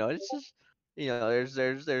 oh, it's just, there's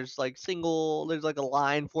like there's like a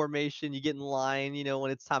line formation. You get in line, when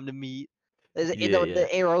it's time to meet. There's Yeah.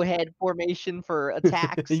 the arrowhead formation for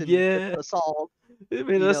attacks and Yeah. assault. They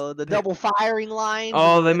made us. The double firing lines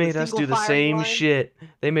Oh, they and the made us single do the firing same lines. shit.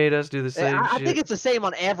 They made us do the same I shit. think it's the same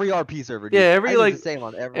on every RP server, dude. Yeah, I every think like it's the same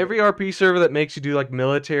on every RP server that makes you do like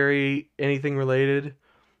military anything related.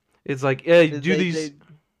 It's like, yeah, you do these.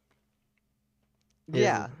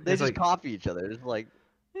 Yeah, they it's just like- copy each other. It's like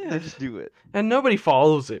Yeah, they just do it. and nobody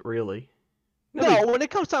follows it really. No, when it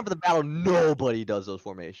comes time for the battle, nobody does those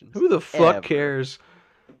formations. Who the fuck ever. cares?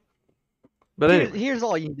 But anyway, Here's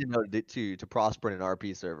all you need to know to prosper in an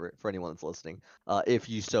RP server for anyone that's listening. If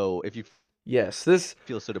you yes, this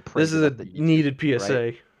feel so depraved is a enough that you needed PSA.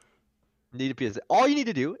 right? Need a PSA. All you need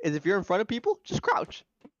to do is if you're in front of people, just crouch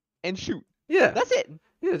and shoot. Yeah, That's it.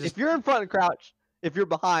 yeah, just If you're in front and crouch, if you're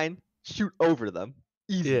behind, shoot over them.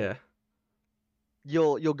 Easy. yeah,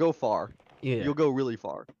 You'll go far. yeah. You'll go really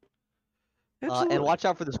far. Absolutely. And watch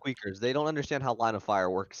out for the squeakers. They don't understand how line of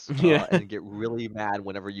fire works. Yeah. And get really mad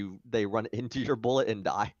whenever they run into your bullet and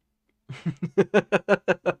die.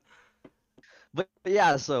 But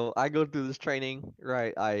yeah, so I go through this training,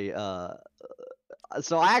 right?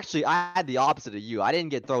 So I had the opposite of you. I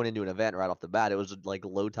didn't get thrown into an event right off the bat. It was like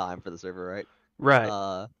low time for the server, right?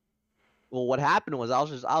 Right. Well, what happened was I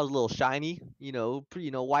was a little shiny,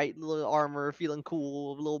 white little armor, feeling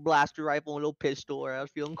cool, a little blaster rifle, a little pistol. I was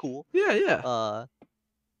feeling cool. Yeah, yeah.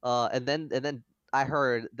 And then I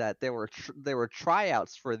heard that there were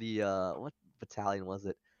tryouts for the what battalion was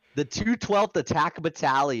it? The 212th Attack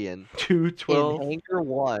Battalion. 212. In Hangar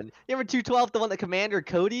 1. You remember 212th, the one that Commander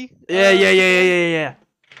Cody? Yeah.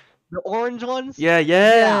 The orange ones?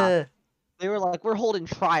 Yeah. They were like, we're holding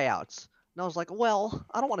tryouts. And I was like, well,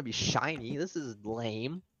 I don't want to be shiny. This is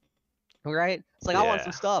lame. Right? It's like I want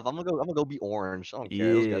some stuff. I'm gonna go be orange. I don't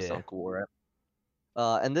care. Those guys sound cool, right?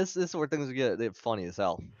 And this is where things get funny as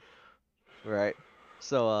hell. Right?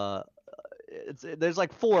 So there's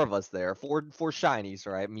like 4 of us there, four shinies,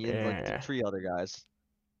 right? Me and like 3 other guys.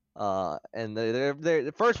 And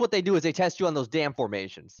they're first what they do is they test you on those damn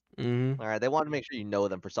formations. Mm-hmm. All right, they want to make sure you know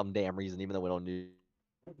them for some damn reason, even though we don't use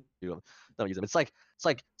them. It's like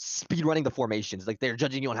speed running the formations. Like they're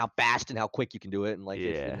judging you on how fast and how quick you can do it, and like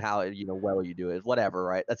and how well you do it. Whatever,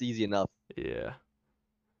 right? That's easy enough. Yeah.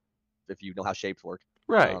 If you know how shapes work.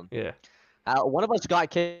 Right. Yeah. One of us got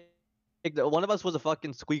kicked. One of us was a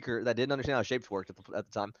fucking squeaker that didn't understand how shapes worked at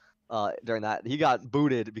the time. during that. He got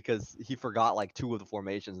booted because he forgot like 2 of the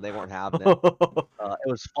formations and they weren't having it. It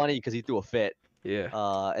was funny because he threw a fit, Yeah.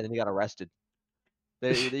 and then he got arrested.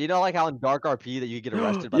 You know, like how in Dark RP that you get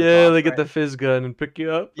arrested by the Yeah, cops, they get right? the fizz gun and pick you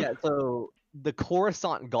up. Yeah, so the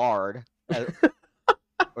Coruscant guard,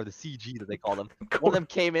 or the CG that they call them, one of them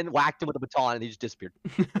came in, whacked him with a baton, and he just disappeared.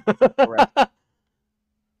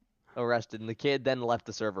 Arrested, and the kid then left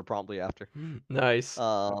the server promptly after. Nice.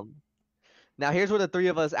 Now here's where the 3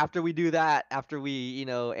 of us, after we do that, after we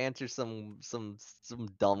answer some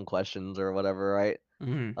dumb questions or whatever, right?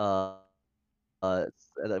 Mhm.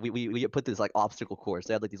 We get put through this like obstacle course.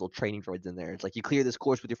 They had like these little training droids in there. It's like you clear this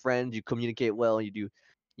course with your friends, you communicate well, you do,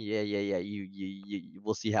 yeah.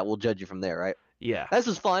 We'll see how we'll judge you from there, right? Yeah. This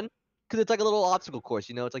is fun because it's like a little obstacle course.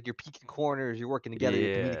 It's like you're peeking corners, you're working together, you're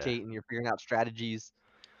Yeah. communicating, you're figuring out strategies,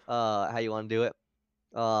 how you want to do it.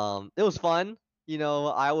 It was fun.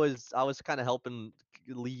 I was kind of helping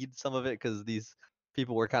lead some of it because these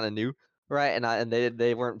people were kind of new, right? And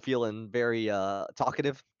they weren't feeling very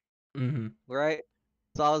talkative, Mhm. right?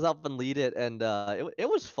 So I was helping lead it, and it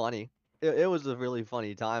was funny. It was a really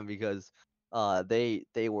funny time because they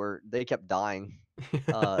kept dying.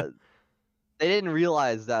 Uh, they didn't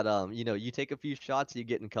realize that you take a few shots, you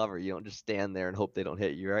get in cover. You don't just stand there and hope they don't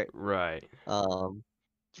hit you, right? Right.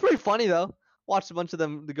 It's pretty funny though. Watched a bunch of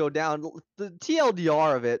them to go down. The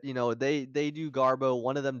TLDR of it, they do Garbo.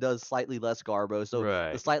 One of them does slightly less Garbo. So the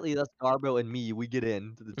Right. slightly less Garbo and me, we get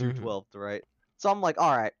into the Mhm. 212th, right? So I'm like,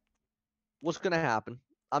 all right, what's gonna happen?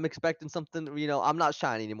 I'm expecting something. I'm not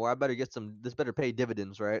shiny anymore. I better get some. This better pay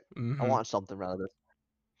dividends, right? I Mhm. want something out of this.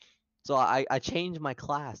 So I changed my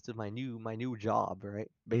class to my new job, right?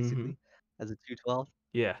 Mhm. Basically, as a 212.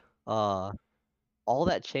 Yeah. Uh, all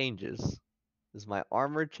that changes is my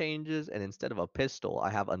armor changes, and instead of a pistol, I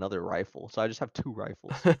have another rifle. So I just have 2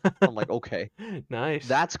 rifles. I'm like, okay, Nice.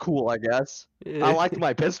 that's cool, I guess. I Yeah. liked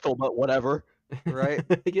my pistol, but whatever, right?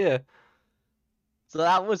 Yeah. So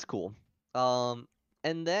that was cool. Um,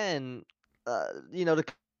 and then, to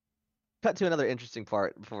cut to another interesting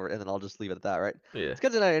part before, and then I'll just leave it at that, right? Yeah. Let's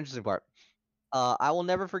get to another interesting part. I will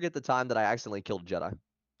never forget the time that I accidentally killed Jedi.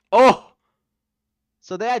 Oh!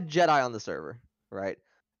 So they had Jedi on the server, right?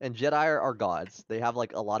 And Jedi are gods. They have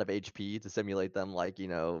like a lot of HP to simulate them, like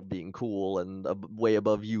being cool and way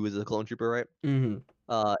above you as a clone trooper, right? Mhm.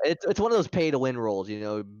 It's one of those pay to win roles,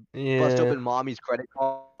 bust Yeah. open mommy's credit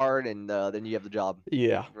card, and then you have the job,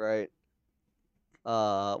 Yeah. right?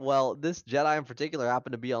 Well, this Jedi in particular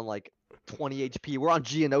happened to be on like 20 HP. We're on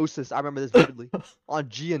Geonosis. I remember this vividly. On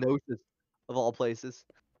Geonosis, of all places,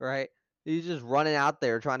 right? He's just running out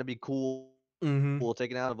there trying to be cool, Mhm.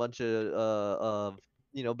 taking out a bunch of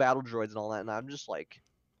battle droids and all that. And I'm just like,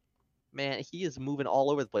 man, he is moving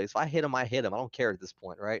all over the place. If I hit him, I hit him. I don't care at this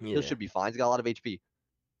point, right? He Yeah. should be fine. He's got a lot of HP,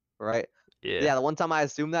 right? Yeah. Yeah, the one time I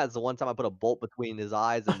assumed that is the one time I put a bolt between his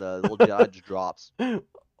eyes and the little Jedi just drops. I'm just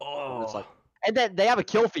Oh. like, and then they have a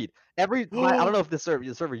kill feed. I don't know if the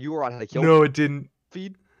server you were on had a kill No, it didn't.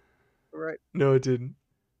 feed, right? No, it didn't.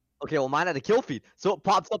 Okay, well mine had a kill feed, so it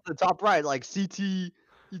pops up in the top right like CT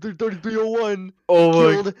 3301 Oh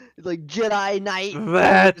my. killed like Jedi Knight, whatever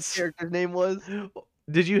his That's. character's name was.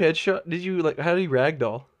 Did you headshot? Did you like? How do you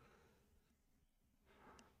ragdoll?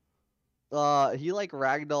 He like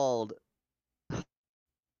ragdolled.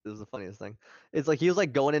 This is the funniest thing. It's like he was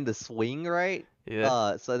like going into swing, right?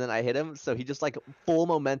 Yeah. So then I hit him, so he just like full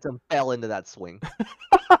momentum fell into that swing,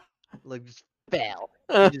 like just fell.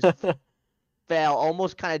 He just fell,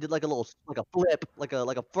 almost kind of did like a little like a flip, like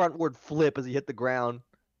a frontward flip as he hit the ground.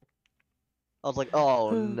 I was like, oh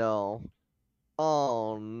no,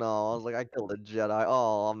 oh no. I was like, I killed a Jedi.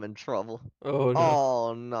 Oh, I'm in trouble. Oh no.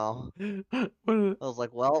 Oh no. What I was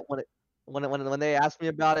like, well, when they asked me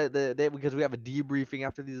about it, because we have a debriefing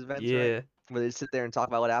after these events, right? Yeah. Where they sit there and talk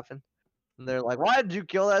about what happened, and they're like, "Why did you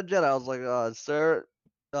kill that Jedi?" I was like, "Sir,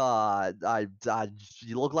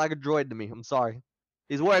 you look like a droid to me. I'm sorry.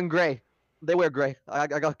 He's wearing gray. They wear gray. I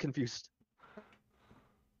got confused,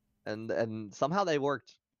 and somehow they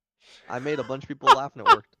worked. I made a bunch of people laugh, and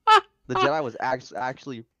it worked. The Jedi was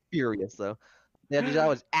actually furious though. The Jedi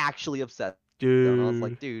was actually upset though, and I was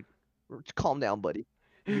like, Dude. dude, calm down, buddy.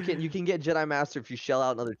 You can get Jedi Master if you shell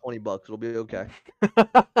out another $20. It'll be okay.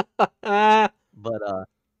 But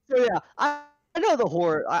so yeah, I know the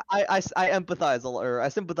horror. I empathize a lot, or I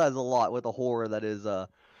sympathize a lot with the horror that is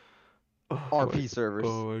RP servers,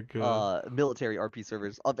 Oh my god. military RP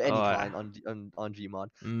servers of any Oh, kind on Gmod.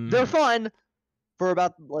 They're mhm. fun for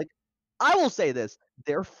about like, I will say this,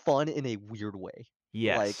 they're fun in a weird way. Like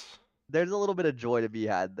Yes. there's a little bit of joy to be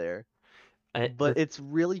had there, but The it's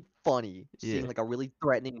really funny seeing yeah. like a really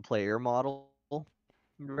threatening player model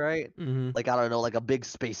right? Mm-hmm. Like I don't know, like a big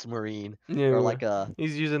space marine or Yeah,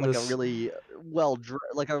 he's using like a this. really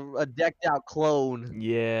like a decked out clone,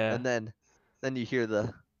 Yeah. and then you hear the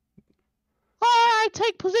all right,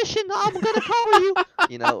 take position. I'm gonna cover you.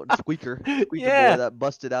 You know, Squeaker boy Yeah. that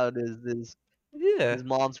busted out Yeah. his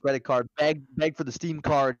mom's credit card, beg for the Steam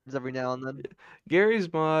cards every now and then.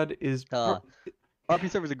 Gary's mod is RP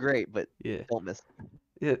servers are great, but yeah. don't miss.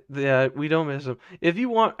 Yeah, we don't miss them. If you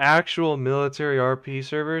want actual military RP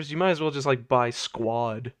servers, you might as well just like buy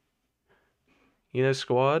Squad. You know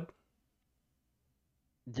Squad?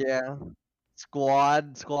 Yeah,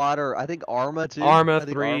 Squad, or I think Arma too. Arma I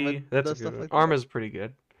think Arma 3, that's a does good stuff one. like that. Arma's pretty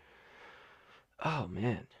good. Oh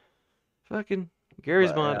man. Fucking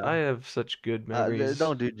Gary's But mod, yeah, I have such good memories.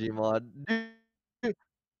 don't do Gmod.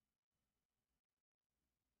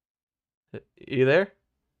 You there?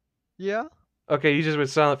 Yeah, Okay, you just went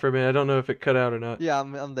silent for a minute. I don't know if it cut out or not. yeah,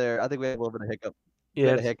 I'm there. I think we had a little bit of hiccup. We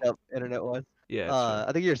Yeah, had a hiccup internet wise. it's fine.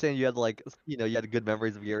 I think you were saying you had like you had good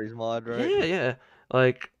memories of Gary's mod, right? Yeah.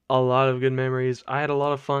 Like a lot of good memories. I had a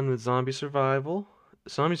lot of fun with zombie survival.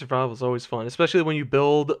 Zombie survival is always fun, especially when you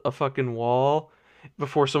build a fucking wall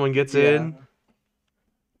before someone gets Yeah, in.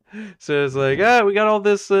 So it's like, we got all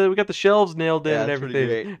this, we got the shelves nailed in yeah, and it's pretty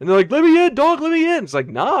everything. great. And they're like, let me in, dog, let me in. It's like,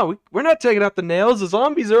 nah, we're not taking out the nails. The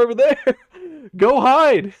zombies are over there. Go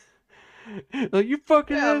hide. Like, you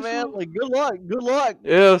fucking Yeah, man. asshole. Like, good luck.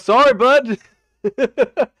 Yeah, sorry, bud.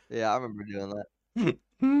 Yeah, I remember doing that.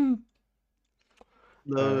 Hmm.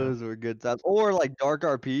 Those were good times. Or like Dark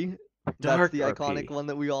RP. That's Dark the iconic RP. one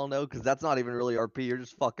that we all know, because that's not even really RP. You're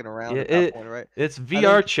just fucking around Yeah, at that point, right? it's I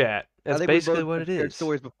VR think chat. I That's think we basically both what have it shared is.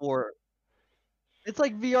 stories before. It's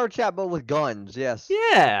like VR chat, but with guns. Yes,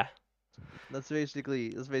 Yeah. that's basically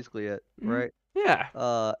it, Mhm. right?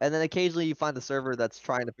 Yeah. And then occasionally you find the server that's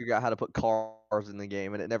trying to figure out how to put cars in the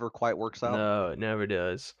game, and it never quite works out. No, it never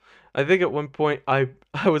does. I think at one point I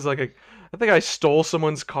was like I think I stole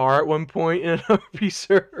someone's car at one point in an RP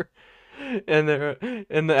server, and the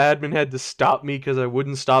admin had to stop me because I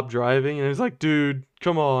wouldn't stop driving, and I was like, dude,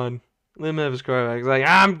 come on, let him have his car back. He's like,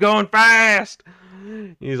 I'm going fast.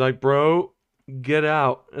 He's like, bro, get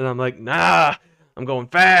out, and I'm like, nah, I'm going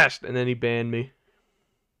fast, and then he banned me.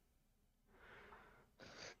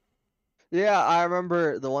 Yeah, I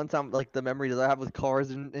remember the one time, like the memory that I have with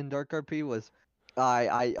cars in Dark RP was,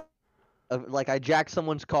 I like I jacked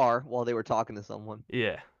someone's car while they were talking to someone.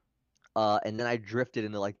 Yeah. And then I drifted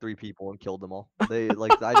into like three people and killed them all. They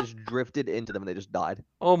like I just drifted into them and they just died.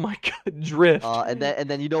 Oh my god, drift. And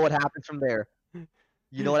then you know what happens from there?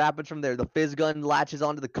 You know what happens from there? The fizz gun latches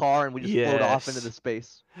onto the car and we just float off into the Yes.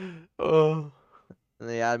 space. Oh. And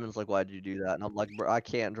the admin's like, "Why'd you do that?" And I'm like, "Bro, I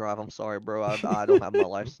can't drive. I'm sorry, bro. I don't have my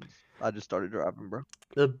license. I just started driving, bro."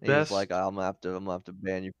 The And he's like, best. I'm gonna have to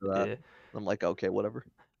ban you for that." Yeah. I'm like, "Okay, whatever."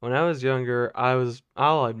 When I was younger,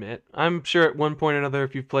 I'll admit, I'm sure at one point or another,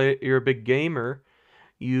 if you're a big gamer,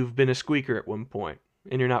 you've been a squeaker at one point,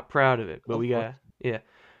 and you're not proud of it. But Of course. yeah.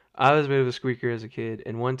 I was a bit of a squeaker as a kid,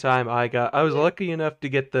 and one time I was lucky enough to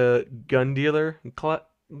get the gun dealer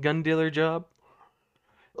job.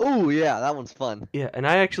 Oh yeah, that one's fun. Yeah, and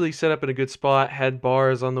I actually set up in a good spot, had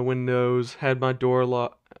bars on the windows, had a door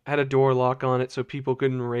lock on it so people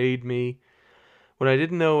couldn't raid me. What I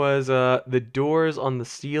didn't know was the doors on the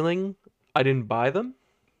ceiling, I didn't buy them,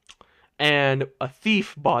 and a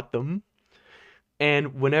thief bought them.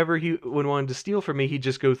 And whenever he would wanted to steal from me, he'd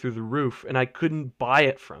just go through the roof, and I couldn't buy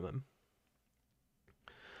it from him.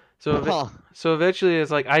 So Huh. so eventually,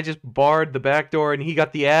 it's like I just barred the back door, and he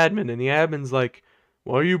got the admin, and the admin's like,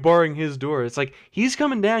 "Why are you barring his door?" It's like he's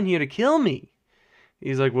coming down here to kill me.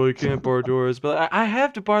 He's like, "Well, you can't bar doors," but I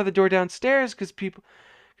have to bar the door downstairs because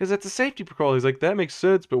that's a safety precaution. He's like, that makes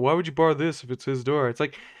sense, but why would you bar this if it's his door? It's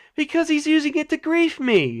like, because he's using it to grief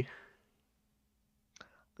me.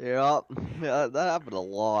 Yeah, yeah, that happened a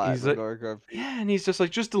lot He's in like, Dark RP. yeah, and he's just like,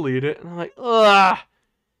 just delete it. And I'm like, ugh.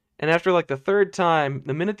 And after like the third time,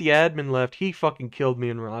 the minute the admin left, he fucking killed me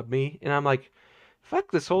and robbed me. And I'm like,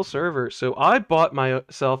 fuck this whole server. So I bought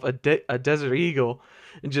myself a Desert Eagle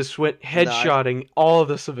and just went Nice. headshotting all of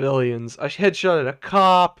the civilians. I headshotted a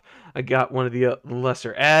cop. I got one of the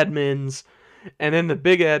lesser admins. And then the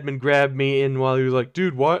big admin grabbed me in while he was like,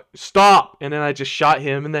 dude, what? Stop! And then I just shot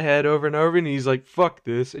him in the head over and over, and he's like, fuck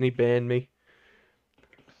this, and he banned me.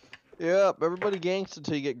 Yep, everybody ganks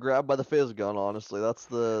until you get grabbed by the fizz gun, honestly. That's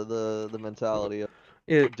the mentality of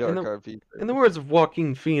It, Dark RP. in the words of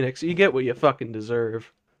Joaquin Phoenix, you get what you fucking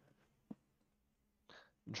deserve.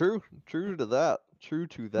 True to that. True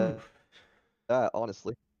to that,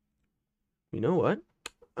 honestly. You know what?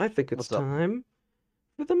 I think it's What's up? time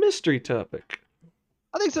for the mystery topic.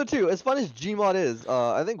 I think so too. As fun as Gmod is,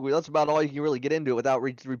 I think that's about all you can really get into it without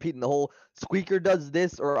repeating the whole Squeaker does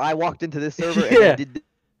this or I walked into this server and then Yeah, did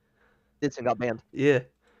this and got banned. yeah.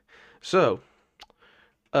 So,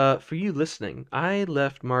 for you listening, I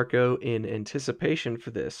left Marco in anticipation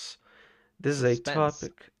for this. This is Suspense.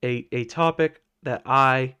 a topic that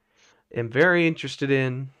I am very interested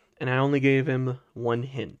in, and I only gave him one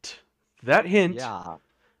hint. That hint Yeah,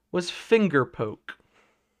 was finger poke.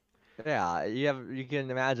 yeah. You can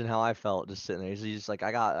imagine how I felt just sitting there. He's just like,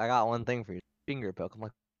 I got one thing for you, finger poke. I'm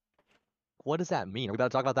like, what does that mean? Are we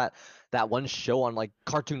about to talk about that one show on like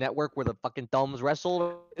Cartoon Network where the fucking thumbs wrestled,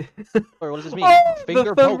 or what does this mean? Oh, the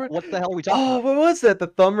Finger poke. thumb. What the hell are we talking Oh, about? what was that? The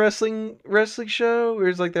thumb wrestling show where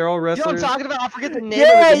it's like they're all You know what I'm wrestlers. talking about? I forget the name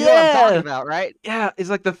of it, Yeah, but you know what I'm talking yeah, about, right? yeah. It's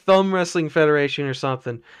like the Thumb Wrestling Federation or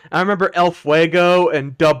something. I remember El Fuego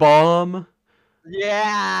and Da Bomb.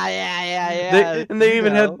 Yeah, yeah, yeah, yeah. They You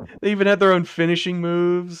even had know. their own finishing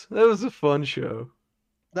moves. That was a fun show.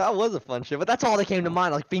 That was a fun shit, but that's all that came to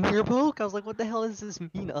mind. Like finger poke, I was like, what the hell does this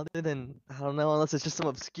mean? Other than I don't know, unless it's just some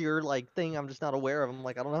obscure like thing I'm just not aware of. I'm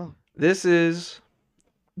like, I don't know. This is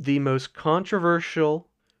the most controversial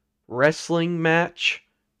wrestling match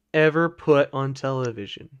ever put on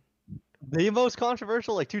television. The most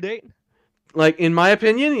controversial, like to date. Like in my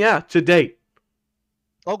opinion, yeah, to date.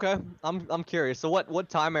 Okay, I'm curious. So what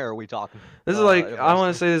time era are we talking? This is like Of I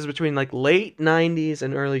want to wrestling. say this is between like late 90s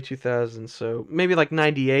and early 2000s, so maybe like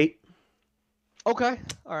 98. Okay,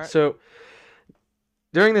 all right. So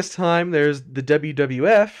during this time there's the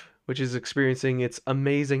WWF, which is experiencing its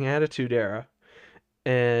amazing attitude era,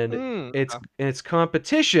 and Okay. its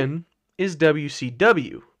competition is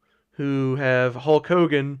WCW, who have Hulk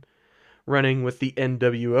Hogan running with the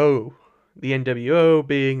NWO. The NWO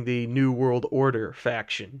being the New World Order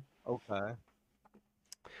faction. Okay.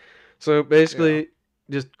 So Yeah. basically,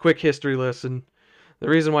 just quick history lesson. The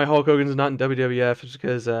reason why Hulk Hogan's not in WWF is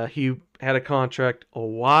because he had a contract a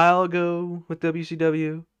while ago with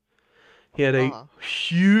WCW. He had a Uh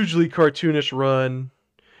hugely cartoonish run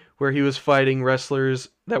where he was fighting wrestlers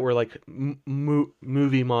that were like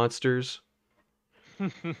movie monsters.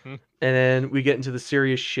 huh. And then we get into the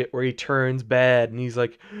serious shit where he turns bad and he's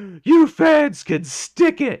like, "You fans can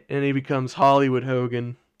stick it!" And he becomes Hollywood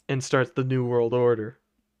Hogan and starts the New World Order.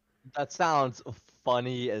 That sounds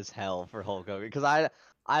funny as hell for Hulk Hogan because I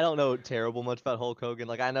don't know terrible much about Hulk Hogan.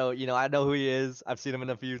 Like I know who he is. I've seen him in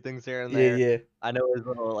a few things here and Yeah, there. yeah, I know his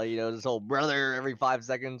little like his whole brother every 5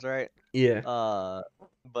 seconds, right? yeah. Uh,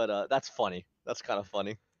 but that's funny. That's kind of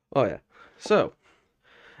funny. Oh, yeah. So,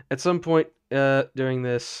 at some point during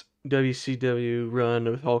this WCW run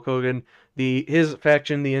with Hulk Hogan, his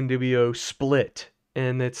faction, the NWO, split,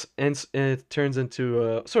 and it turns into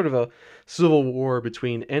a sort of a civil war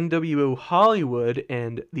between NWO Hollywood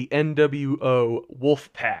and the NWO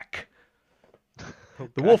Wolfpack.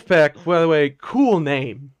 The Okay. Wolfpack, by the way, cool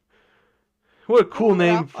name. What a cool Oh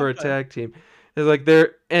yeah. name for a Okay. tag team. It's like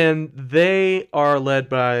they are led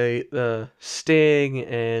by Sting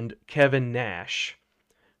and Kevin Nash,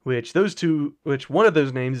 which one of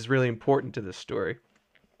those names is really important to this story.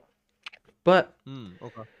 But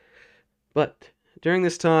Okay. but during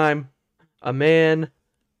this time, a man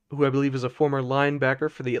who I believe is a former linebacker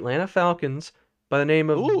for the Atlanta Falcons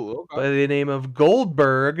Ooh. Okay. by the name of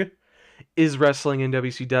Goldberg is wrestling in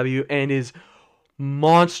WCW and is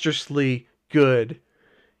monstrously good.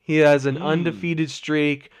 He has an Hmm. undefeated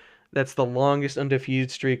streak. That's the longest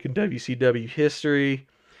undefeated streak in WCW history.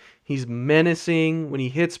 He's menacing when he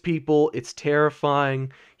hits people. It's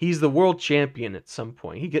terrifying. He's the world champion at some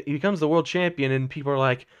point. He becomes the world champion, and people are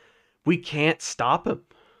like, "We can't stop him."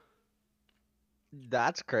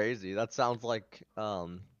 That's crazy. That sounds like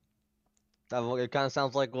it kind of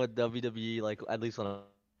sounds like what WWE like at least when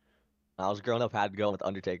I was growing up had to go with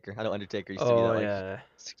Undertaker. I know Undertaker used to be Oh that like yeah,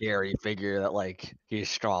 scary figure that like he's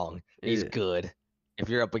strong, he's yeah, good. If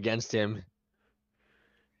you're up against him,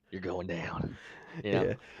 you're going down. You know.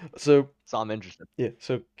 yeah. So So I'm interested.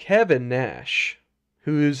 so Kevin Nash,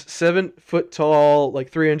 who's 7 foot tall, like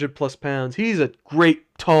 300 plus pounds. He's a great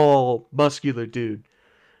tall, muscular dude.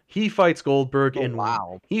 Oh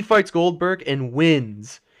wow. He fights Goldberg and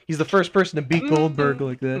wins. He's the first person to beat Goldberg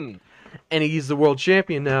like that, Mm. and he's the world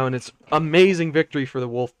champion now, and it's amazing victory for the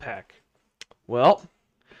Wolfpack. Well,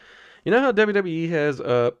 you know how WWE has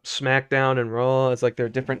SmackDown and Raw as like their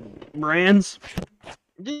different brands?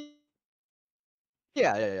 Ye-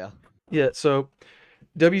 Yeah, yeah, yeah. Yeah, so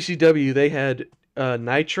WCW they had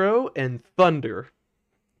Nitro and Thunder.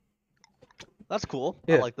 That's cool.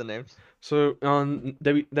 I Yeah. like the names. So on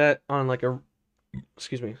that on like a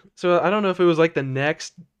excuse me. So I don't know if it was like the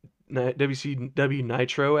next WCW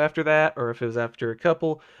Nitro after that, or if it was after a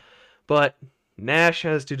couple. But Nash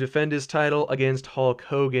has to defend his title against Hulk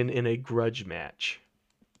Hogan in a grudge match.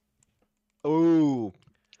 Ooh,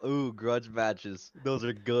 ooh, grudge matches. Those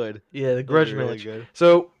are good. Yeah, the Those grudge are really match. good.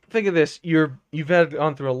 So think of this: you've had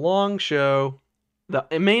gone through a long show. The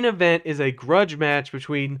main event is a grudge match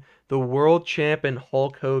between the world champ and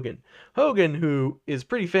Hulk Hogan. Hogan, who is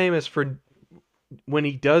pretty famous for when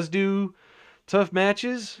he does do tough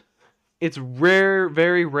matches, it's rare,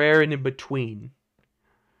 very rare, and in between.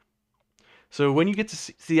 So when you get to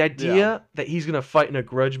see the idea that he's gonna fight in a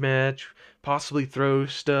grudge match, possibly throw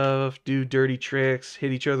stuff, do dirty tricks,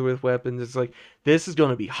 hit each other with weapons, it's like this is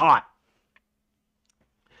gonna be hot.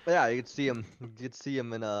 But yeah, you get to see him. You get to see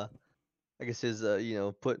him in I guess his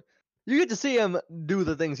You get to see him do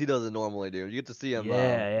the things he doesn't normally do. You get to see him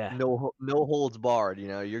Yeah. no holds barred.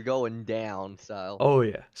 You're going down style. Oh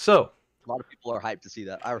yeah. So A lot of people are hyped to see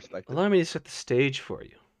that. I respect it. allow me to set the stage for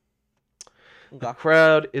you. The Okay.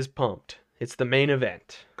 crowd is pumped. It's the main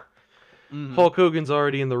event. Mhm. Hulk Hogan's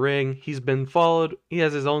already in the ring. He's been followed. He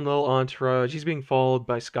has his own little entourage. He's being followed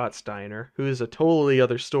by Scott Steiner, who is a totally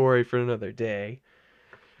other story for another day.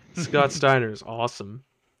 Scott Steiner is awesome.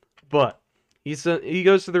 But he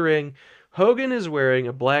goes to the ring. Hogan is wearing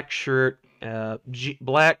a black shirt,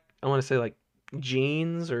 black, I want to say like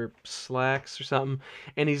jeans or slacks or something,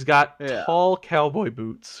 and he's got Yeah. tall cowboy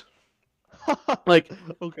boots. Like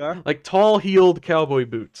Okay. like tall heeled cowboy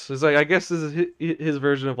boots. It's like I guess this is his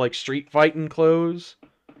version of like street fighting clothes.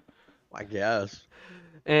 I guess.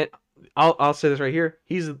 And I'll say this right here.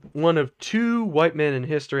 He's one of two white men in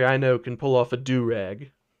history I know can pull off a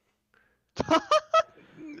do-rag.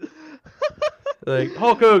 Like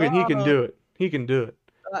Hulk Hogan, he can do it. He can do it.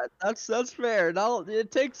 That's fair. Now it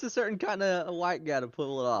takes a certain kind of white guy to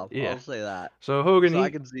pull it off. Yeah. I'll say that. So Hogan, I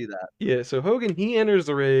can see that. yeah. So Hogan, he enters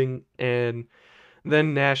the ring, and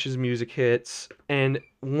then Nash's music hits, and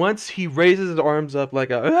once he raises his arms up like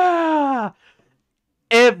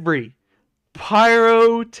every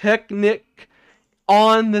pyrotechnic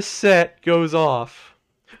on the set goes off.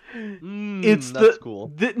 That's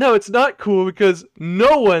cool. No, it's not cool because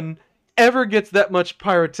no one ever gets that much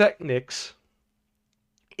pyrotechnics.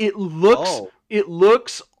 It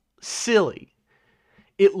looks silly.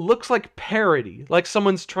 It looks like parody, like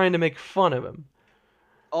someone's trying to make fun of him.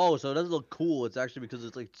 Oh, so it doesn't look cool. It's actually because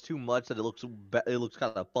it's like too much that it looks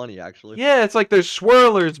kind of funny actually. Yeah, it's like there's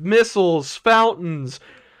swirlers, missiles, fountains,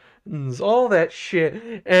 all that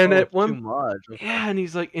shit. And at too much. yeah, and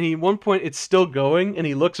he's like, and at one point it's still going, and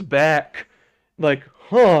he looks back, like,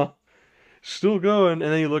 huh, still going,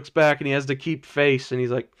 and then he looks back and he has to keep face, and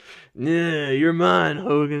he's like, yeah, you're mine,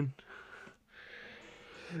 Hogan.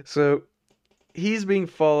 So he's being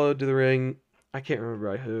followed to the ring. I can't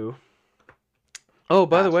remember by who. Oh,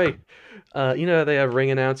 by the way, you know they have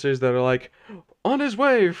ring announcers that are like, on his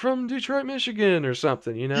way from Detroit, Michigan, or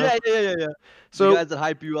something, you know? Yeah. So the guys that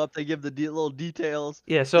hype you up, they give the little details.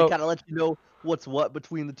 yeah, They so kind of let you know what's what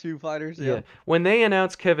between the two fighters. yeah, when they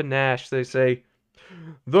announce Kevin Nash, they say,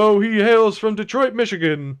 though he hails from Detroit,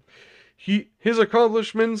 Michigan, his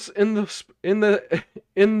accomplishments in the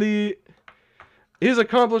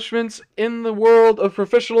world of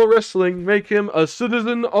professional wrestling make him a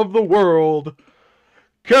citizen of the world.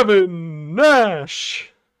 Kevin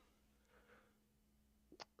Nash.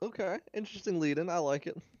 Okay, interesting lead-in. I like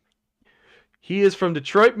it. He is from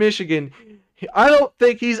Detroit, Michigan. I don't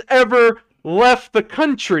think he's ever left the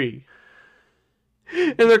country.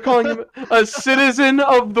 And they're calling him a citizen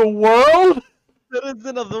of the world?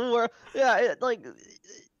 Citizen of the world. Yeah,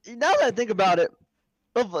 now that I think about it,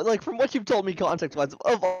 from what you've told me context-wise,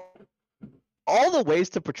 of all the ways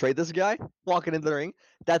to portray this guy walking into the ring,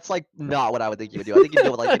 that's like not what I would think you would do. I think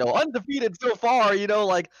you'd go undefeated so far,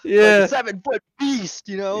 like a 7-foot beast,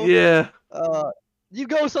 Yeah. You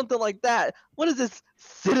go something like that. What is this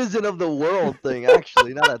citizen of the world thing,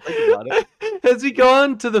 actually, now that I think about it? Has he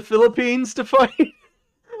gone to the Philippines to fight?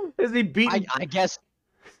 Has he beaten... I guess...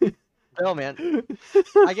 No, man.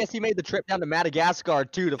 I guess he made the trip down to Madagascar,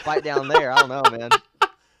 too, to fight down there. I don't know, man.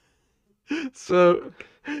 So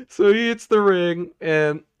he hits the ring,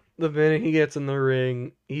 and the minute he gets in the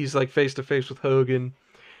ring, he's like face to face with Hogan,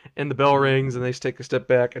 and the bell rings, and they take a step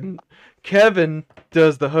back, and Kevin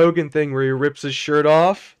does the Hogan thing where he rips his shirt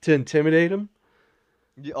off to intimidate him.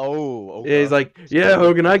 Oh, okay. Yeah, he's like, yeah,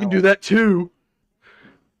 Hogan, I can do that too.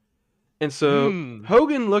 And so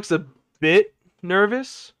Hogan looks a bit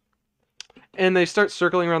nervous, and they start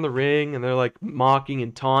circling around the ring, and they're like mocking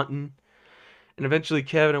and taunting. And eventually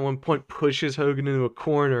Kevin at one point pushes Hogan into a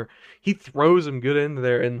corner. He throws him good into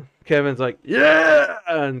there, and Kevin's like, yeah!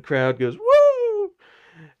 And the crowd goes, woo!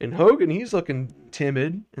 And Hogan, he's looking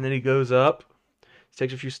timid, and then he goes up,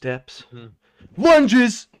 takes a few steps, Mhm.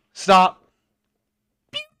 lunges, stop.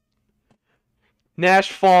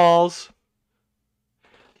 Nash falls.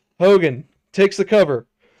 Hogan takes the cover.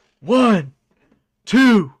 1,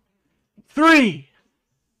 2, 3.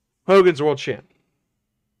 Hogan's world champ.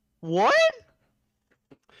 What?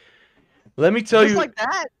 Let me tell Just you. like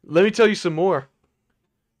that? Let me tell you some more.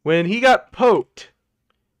 When he got poked,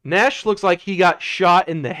 Nash looks like he got shot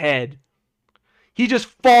in the head. He just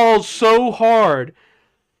falls so hard.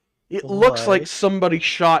 It looks like What? somebody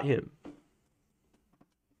shot him.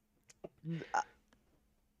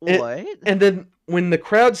 What? And then when the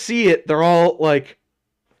crowd see it, they're all like,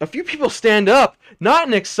 a few people stand up, not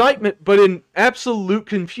in excitement, but in absolute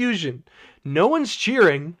confusion. No one's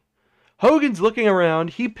cheering. Hogan's looking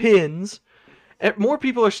around. He pins. And more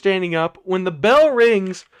people are standing up. When the bell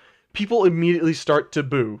rings, people immediately start to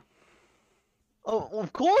boo. Oh,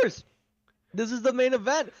 of course. This is the main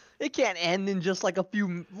event. It can't end in just like a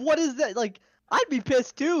few. What is that? Like, I'd be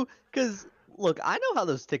pissed too. Cause look, I know how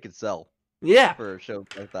those tickets sell Yeah. for shows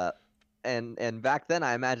like that. And back then,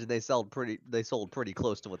 I imagine they sold pretty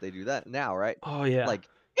close to what they do that now, right? Oh, yeah. Like,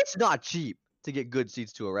 it's not cheap to get good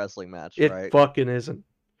seats to a wrestling match, It right? fucking isn't.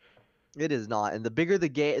 It is not. And the bigger the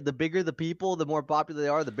bigger the people, the more popular they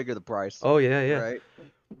are, the bigger the price. Oh, yeah, yeah. Right?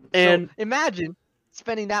 And so imagine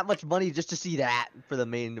spending that much money just to see that for the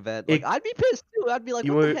main event. Like, I'd be pissed too. I'd be like,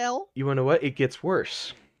 what the hell? You want to know what? It gets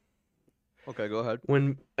worse. Okay, go ahead.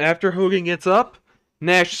 When after Hogan gets up,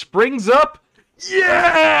 Nash springs up.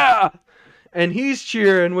 Yeah! And he's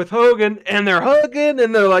cheering with Hogan, and they're hugging,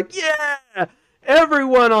 and they're like, yeah!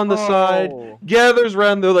 Everyone on the side gathers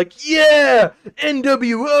around. They're like, yeah!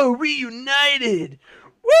 NWO reunited!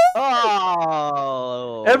 Woo!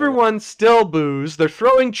 Oh! Everyone still boos. They're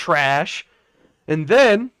throwing trash. And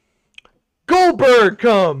then Goldberg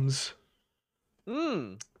comes.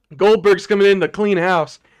 Goldberg's coming in to clean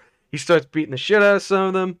house. He starts beating the shit out of some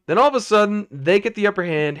of them. Then all of a sudden, they get the upper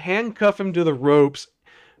hand, handcuff him to the ropes,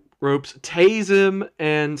 tase him,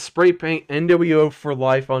 and spray paint NWO for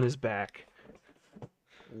life on his back.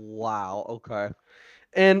 Wow, okay.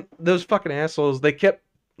 And those fucking assholes, they kept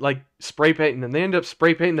like spray painting him. They ended up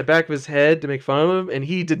spray painting the back of his head to make fun of him, and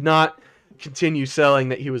he did not continue selling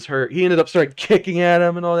that he was hurt. He ended up started kicking at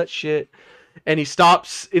him and all that shit. And he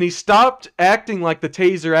stopped acting like the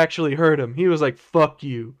taser actually hurt him. He was like, fuck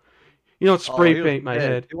you. You don't spray paint my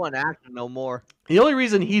head. He wasn't acting no more. The only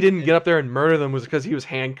reason he didn't get up there and murder them was because he was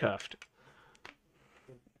handcuffed.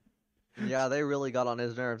 Yeah, they really got on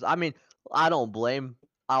his nerves. I mean, I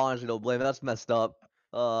honestly don't blame him. That's messed up.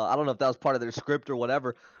 I don't know if that was part of their script or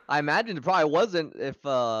whatever. I imagine it probably wasn't if,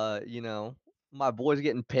 my boy's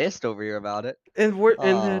getting pissed over here about it. And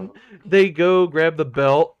then they go grab the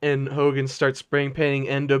belt, and Hogan starts spray painting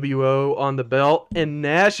NWO on the belt, and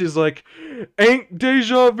Nash is like, "Ain't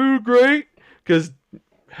Deja Vu great?" Because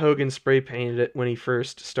Hogan spray painted it when he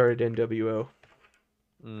first started NWO.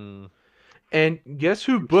 And guess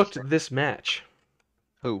who booked this match?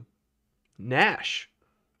 Who? Nash.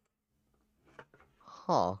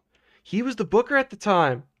 Huh. He was the booker at the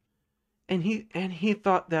time, and he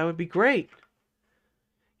thought that would be great.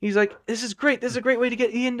 He's like, this is great. This is a great way to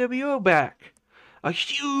get NWO back. A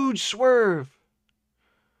huge swerve.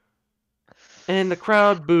 And the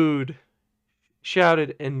crowd booed,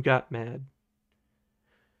 shouted, and got mad.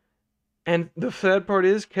 And the sad part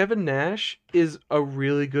is, Kevin Nash is a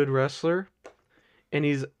really good wrestler. And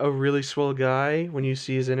he's a really swell guy when you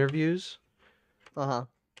see his interviews.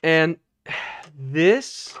 And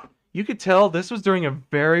you could tell this was during a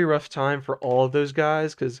very rough time for all of those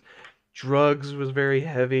guys, because drugs was very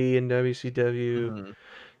heavy in WCW.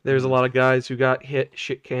 There's a lot of guys who got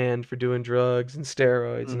shit canned for doing drugs and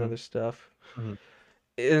steroids and other stuff. And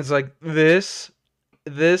it's like they're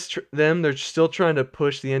still trying to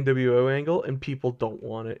push the NWO angle, and people don't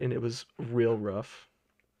want it, and it was real rough.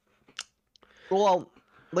 Well,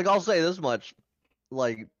 like, I'll say this much.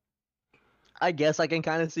 Like, I guess I can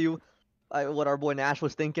kind of see what our boy Nash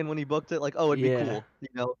was thinking when he booked it. Like, oh, it'd be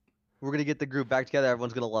cool. We're going to get the group back together.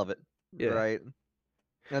 Everyone's going to love it. Yeah. Right?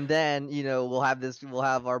 And then, we'll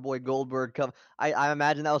have our boy Goldberg come. I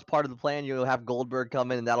imagine that was part of the plan. You'll have Goldberg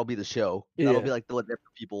come in, and that'll be the show. That'll be like what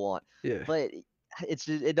different people want. Yeah. But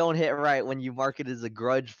it don't hit right when you market it as a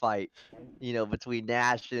grudge fight, between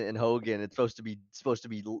Nash and Hogan. It's supposed to be, it's supposed to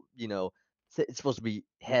be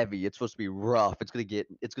heavy. It's supposed to be rough. It's gonna get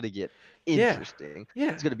interesting.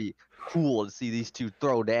 Yeah. It's gonna be cool to see these two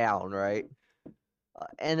throw down, right?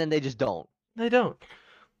 And then they just don't. They don't.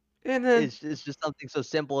 And then it's just something so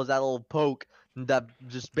simple as that little poke that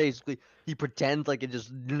just basically he pretends like it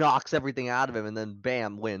just knocks everything out of him and then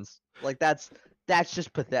bam wins. Like that's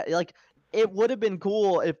just pathetic. Like it would have been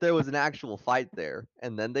cool if there was an actual fight there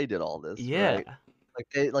and then they did all this, Yeah. right? Like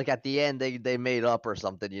they like at the end they made up or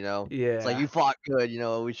something, It's like Yeah. you fought good,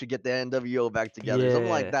 we should get the NWO back together, something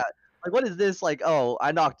like Yeah. that. Like what is this? Like, oh,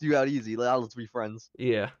 I knocked you out easy. Let's be friends.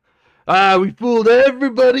 Yeah. Ah, we fooled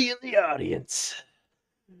everybody in the audience.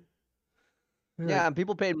 Yeah, and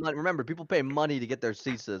people paid money. Remember, people pay money to get their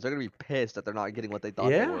seats. They're gonna be pissed that they're not getting what they thought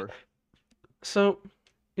they Yeah. were. So,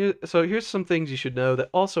 here's some things you should know that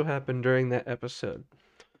also happened during that episode.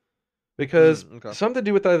 Because Okay. something to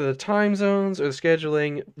do with either the time zones or the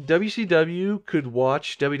scheduling, WCW could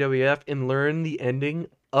watch WWF and learn the ending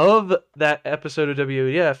of that episode of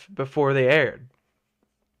WWF before they aired.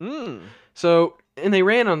 So, and they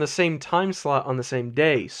ran on the same time slot on the same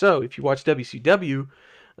day. So, if you watch WCW,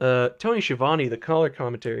 Tony Schiavone, the color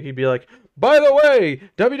commentary, he'd be like, "By the way,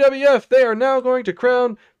 WWF, they are now going to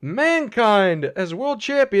crown Mankind as world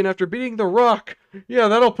champion after beating The Rock. Yeah,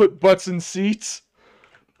 that'll put butts in seats."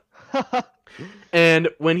 And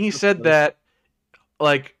when he said that,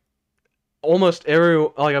 like, almost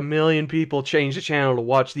like a million people changed the channel to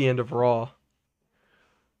watch the end of Raw.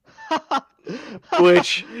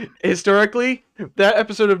 Which, historically, that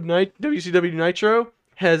episode of WCW Nitro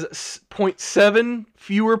has 0.7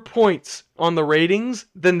 fewer points on the ratings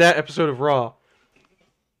than that episode of Raw.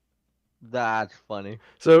 That's funny.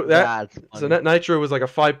 So that Nitro was like a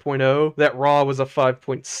 5.0. That Raw was a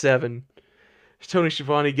 5.7. Tony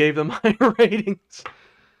Schiavone gave them higher ratings.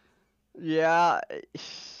 Yeah.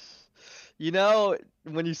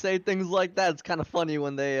 When you say things like that, it's kind of funny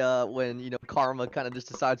when when karma kind of just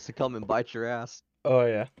decides to come and bite your ass. Oh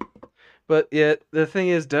yeah. But yeah, the thing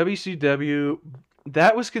is, WCW,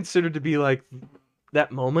 that was considered to be like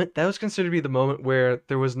that moment. That was considered to be the moment where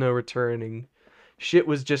there was no returning. Shit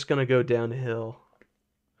was just gonna go downhill.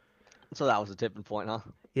 So that was a tipping point, huh?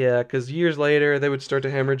 Yeah, because years later they would start to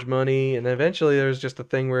hemorrhage money, and eventually there was just a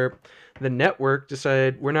thing where the network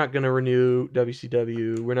decided we're not gonna renew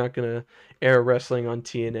WCW, we're not gonna air wrestling on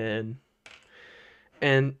TNN,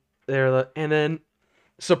 and then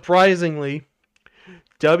surprisingly,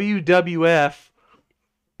 WWF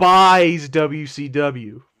buys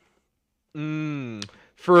WCW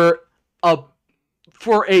for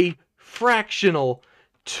a fractional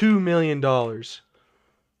 $2 million.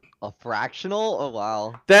 A fractional? Oh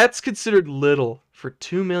wow. That's considered little. For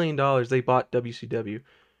 $2 million, they bought WCW.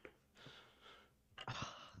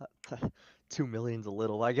 2 million's a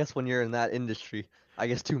little. I guess when you're in that industry, I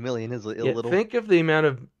guess 2 million is a little. Think of the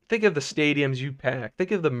stadiums you pack.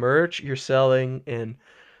 Think of the merch you're selling and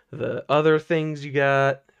the other things you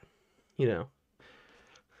got.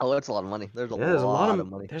 Oh, that's a lot of money. There's a lot of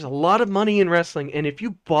money. There's a lot of money in wrestling, and if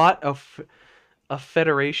you bought a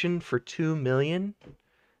federation for $2 million,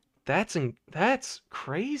 that's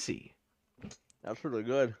crazy. That's really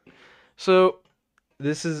good. So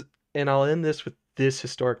and I'll end this with this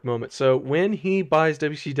historic moment. So when he buys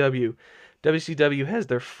WCW, WCW has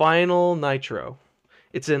their final Nitro.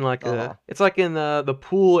 It's in like it's like in the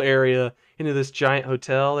pool area into this giant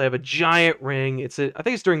hotel. They have a giant ring. I think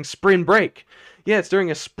it's during spring break. Yeah, it's during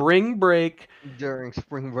a spring break. During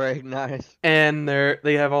spring break, nice. And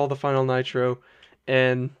they have all the final Nitro,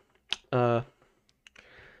 and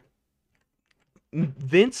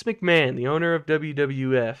Vince McMahon, the owner of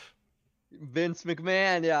WWF. Vince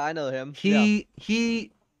McMahon, yeah, I know him.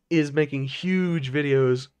 He is making huge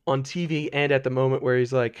videos on TV and at the moment where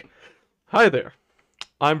he's like, "Hi there,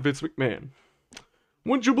 I'm Vince McMahon.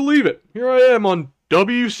 Wouldn't you believe it? Here I am on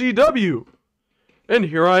WCW, and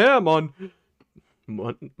here I am on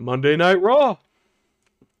Monday Night Raw."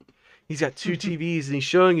 He's got two TVs and he's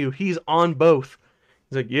showing you he's on both.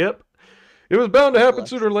 He's like, "Yep, it was bound to happen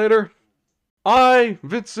sooner or later. I,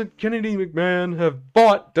 Vincent Kennedy McMahon, have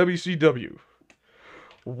bought WCW.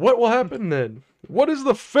 What will happen then? What is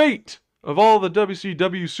the fate of all the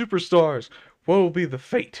WCW superstars? What will be the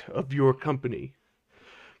fate of your company?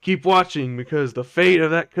 Keep watching because the fate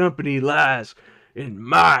of that company lies in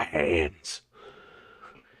my hands."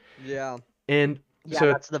 Yeah. And so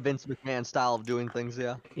that's the Vince McMahon style of doing things,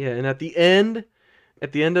 yeah. Yeah, and at the end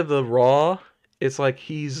of the Raw, it's like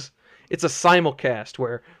it's a simulcast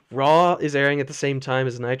where Raw is airing at the same time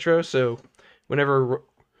as Nitro, so whenever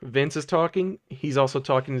Vince is talking, he's also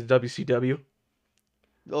talking to WCW.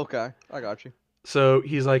 Okay, I got you. So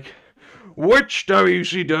he's like, "Which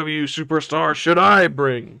WCW superstar should I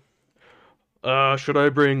bring? Should I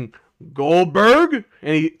bring Goldberg?"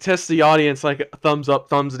 And he tests the audience like a thumbs up,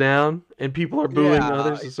 thumbs down, and people are booing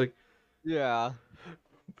others. It's like, yeah.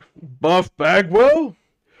 "Buff Bagwell?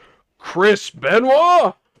 Chris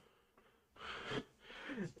Benoit?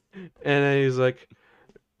 And then he's like,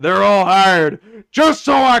 they're all hired just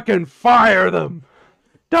so I can fire them.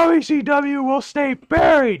 WCW will stay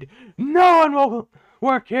buried. No one will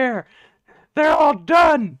work here. They're all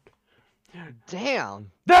done.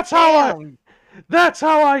 Damn. That's how I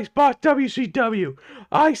bought WCW.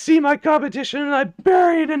 I see my competition and I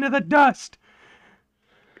bury it into the dust.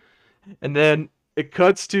 And then it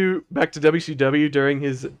cuts to back to WCW during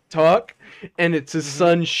his talk, and it's his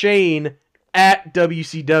son Shane at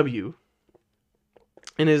WCW.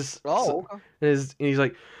 And he's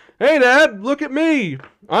like, "Hey Dad, look at me.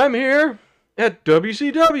 I'm here at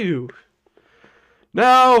WCW.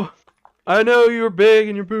 Now, I know you're big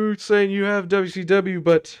in your boots saying you have WCW,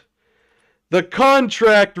 but the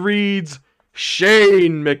contract reads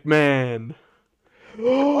Shane McMahon."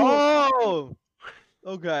 Oh!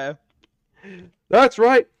 Okay. That's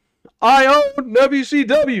right. I own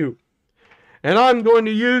WCW. And I'm going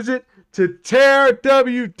to use it to tear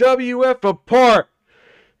WWF apart.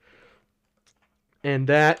 And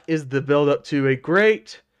that is the build-up to a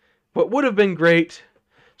great, what would have been great,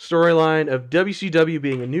 storyline of WCW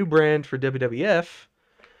being a new brand for WWF,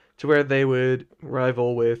 to where they would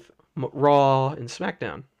rival with Raw and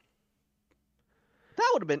SmackDown. That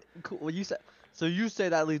would have been cool. Well, you say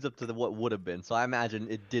that leads up to what would have been. So I imagine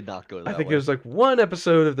it did not go that way. I think it was like one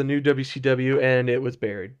episode of the new WCW, and it was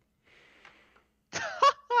buried.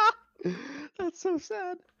 That's so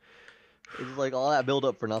sad. It was like all that build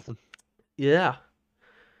up for nothing. Yeah.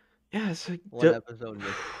 Yeah, it's like one episode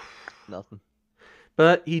and nothing.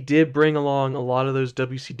 But he did bring along a lot of those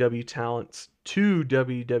WCW talents to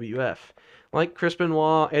WWF. Like Chris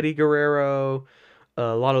Benoit, Eddie Guerrero,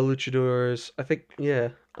 a lot of luchadors. I think,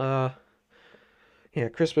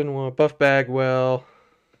 Chris Benoit, Buff Bagwell.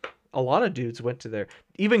 A lot of dudes went to there.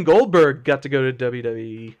 Even Goldberg got to go to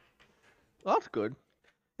WWE. That's good.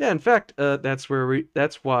 Yeah, in fact, that's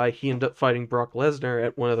why he ended up fighting Brock Lesnar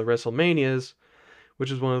at one of the WrestleManias, which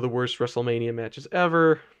is one of the worst WrestleMania matches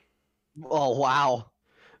ever. Oh, wow.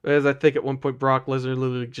 As I think at one point Brock Lesnar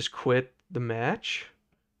literally just quit the match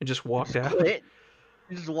and just walked out. Quit?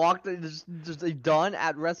 He just walked, just done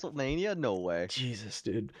at WrestleMania? No way. Jesus,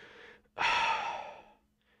 dude.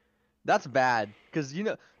 That's bad, because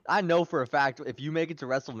I know for a fact if you make it to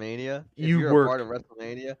WrestleMania, if You you're work. a part of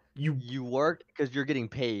WrestleMania, you work because you're getting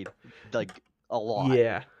paid like a lot.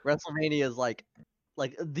 Yeah. WrestleMania is like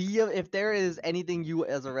if there is anything you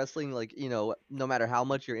as a wrestling no matter how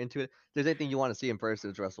much you're into it, if there's anything you want to see in person,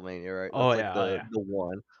 it's WrestleMania, right? That's the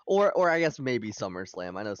one. Or I guess maybe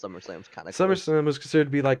SummerSlam. I know SummerSlam's kind of SummerSlam was considered to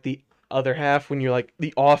be like the other half when you're like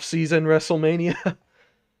the off-season WrestleMania.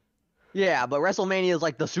 Yeah, but WrestleMania is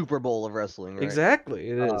like the Super Bowl of wrestling, right? Exactly,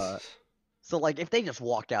 it is. So like if they just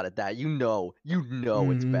walk out at that,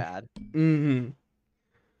 it's bad. Mm-hmm.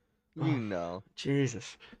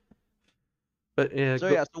 Jesus. But yeah.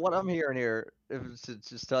 So what I'm hearing here is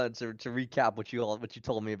just to recap what you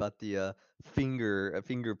told me about the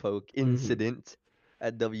finger poke incident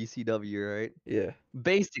at WCW, right? Yeah.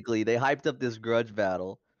 Basically, they hyped up this grudge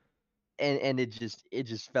battle, and it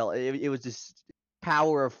just felt it was just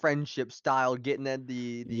power of friendship style, getting at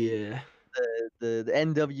the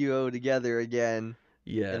NWO together again.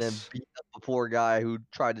 Yes. And then beat up the poor guy who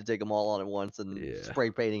tried to take them all on at once and spray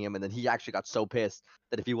painting him, and then he actually got so pissed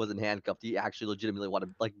that if he wasn't handcuffed, he actually legitimately would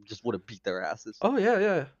have beat their asses. Oh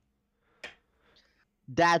yeah.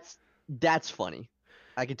 That's funny.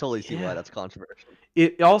 I can totally see why that's controversial.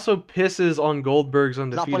 It also pisses on Goldberg's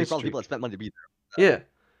undefeated streak. It's not funny for all the people that spent money to be there. Yeah.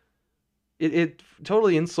 It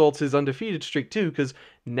totally insults his undefeated streak too, because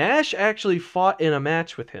Nash actually fought in a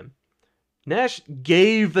match with him. Nash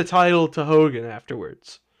gave the title to Hogan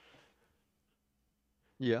afterwards.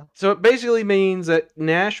 Yeah. So it basically means that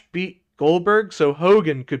Nash beat Goldberg so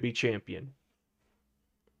Hogan could be champion.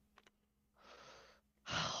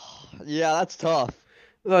 Yeah, that's tough.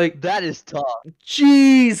 Like, that is tough.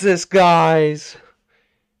 Jesus, guys.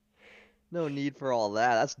 No need for all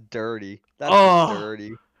that. That's dirty. That's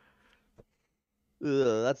dirty.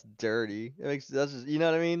 Ugh, that's dirty. That's just, you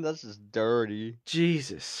know what I mean? That's just dirty.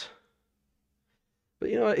 Jesus. But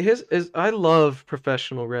you know, I love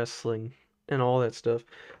professional wrestling and all that stuff,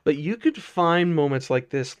 but you could find moments like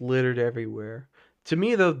this littered everywhere. To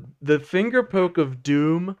me, the finger poke of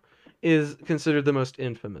Doom is considered the most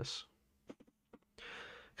infamous,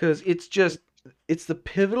 because it's the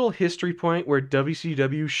pivotal history point where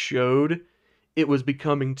WCW showed it was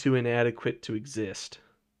becoming too inadequate to exist.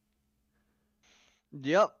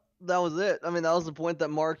 Yep, that was it. I mean, that was the point that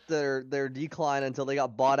marked their decline until they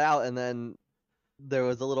got bought out, and then there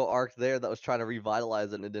was a little arc there that was trying to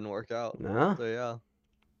revitalize it, and it didn't work out. No. So yeah.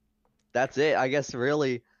 that's it. I guess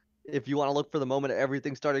really, if you want to look for the moment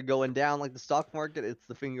everything started going down like the stock market, it's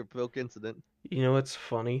the finger poke incident. You know what's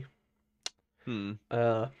funny? Hmm.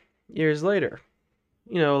 Uh, Years later,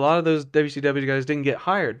 a lot of those WCW guys didn't get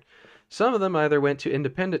hired. Some of them either went to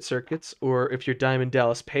independent circuits, or if you're Diamond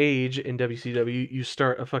Dallas Page in WCW, you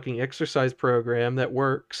start a fucking exercise program that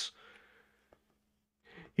works.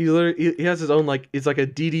 He has his own it's like a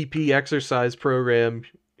DDP exercise program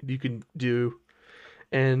you can do,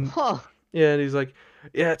 and Huh. yeah, and he's like,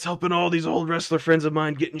 yeah, it's helping all these old wrestler friends of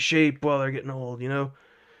mine get in shape while they're getting old. I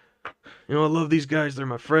love these guys; they're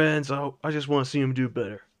my friends. I just want to see them do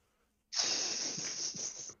better.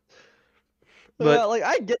 Yeah, But like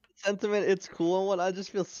I get the sentiment, it's cool and what. I just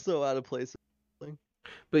feel so out of place.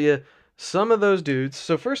 but yeah, some of those dudes.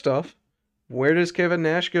 So first off, where does Kevin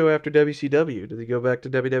Nash go after WCW? Does he go back to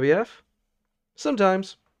WWF?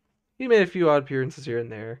 Sometimes. He made a few odd appearances here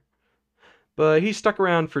and there. But he stuck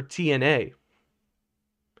around for TNA,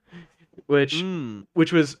 which Mm.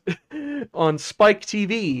 which was on Spike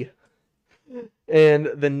TV. And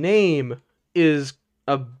the name is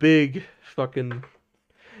a big fucking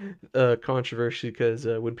controversy because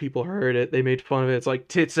when people heard it, they made fun of it. It's like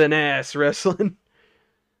tits and ass wrestling.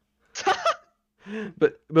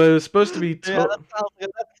 but it was supposed to be. Yeah,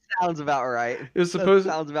 that sounds about right. It was That supposed.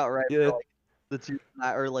 sounds about right Yeah, for like the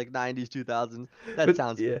or like 90s, 2000s. That but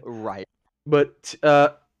sounds yeah, right. but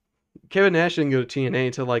Kevin Nash didn't go to TNA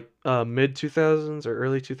until like mid 2000s or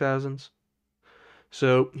early 2000s.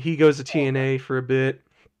 So he goes to TNA for a bit.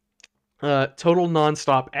 Total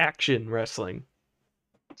nonstop action wrestling.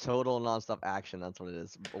 Total nonstop action. That's what it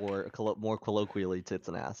is, or more colloquially, tits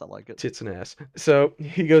and ass. I like it. Tits and ass. So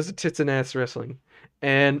he goes to tits and ass wrestling,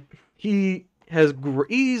 and he has.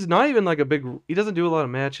 He's not even like a big. He doesn't do a lot of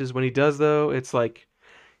matches. When he does though, it's like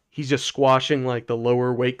he's just squashing like the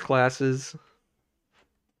lower weight classes.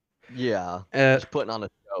 Yeah, Uh, just putting on a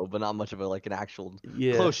show, but not much of an actual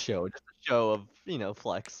yeah, close show. Just a show of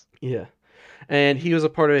flex. yeah. And he was a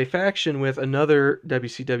part of a faction with another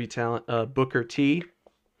WCW talent, Booker T,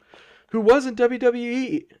 who was in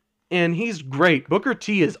WWE, and he's great. Booker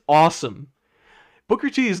T is awesome. Booker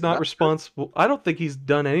T is not responsible. I don't think he's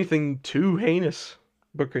done anything too heinous.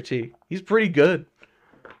 Booker T, he's pretty good.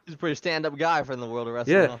 He's a pretty stand-up guy from the world of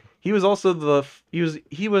wrestling. Yeah, Huh? he was also he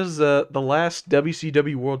was the last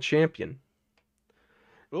WCW World Champion.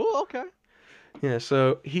 Ooh, okay. Yeah,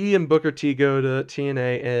 so he and Booker T go to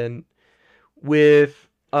TNA, and with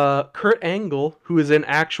Kurt Angle, who is an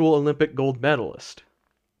actual Olympic gold medalist.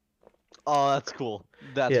 Oh, that's cool.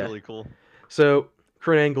 That's Yeah. really cool. So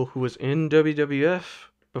Kurt Angle, who was in WWF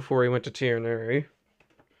before he went to TNA,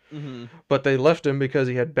 Mm-hmm. but they left him because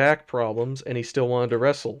he had back problems and he still wanted to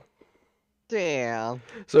wrestle. Damn.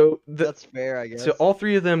 So That's fair, I guess. so all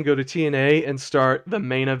three of them go to TNA and start the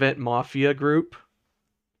Main Event Mafia group.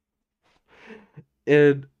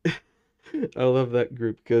 And I love that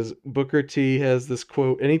group because Booker T has this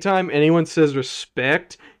quote. Anytime anyone says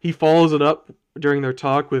respect, he follows it up during their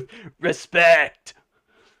talk with respect.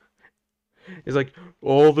 He's like,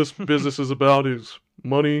 all this business is about is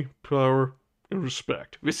money, power, and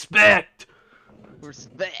respect. Respect!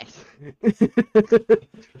 Respect.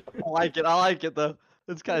 I like it. I like it though.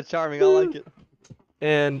 It's kind of charming. I like it.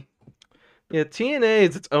 And yeah, TNA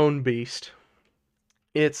is its own beast.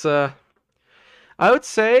 It's I would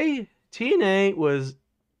say TNA was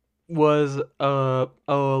a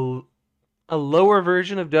lower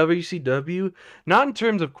version of WCW, not in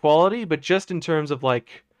terms of quality, but just in terms of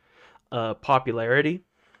like popularity.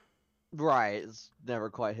 Right. It's never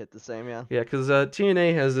quite hit the same, yeah. Yeah, because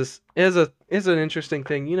TNA has this is an interesting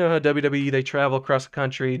thing. You know how WWE they travel across the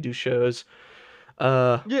country, do shows.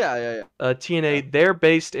 Yeah. TNA they're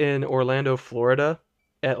based in Orlando, Florida,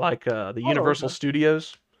 at like the Universal okay.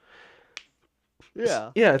 Studios.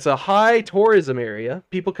 Yeah. Yeah, it's a high tourism area.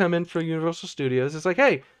 People come in for Universal Studios. It's like,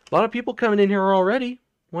 hey, a lot of people coming in here already.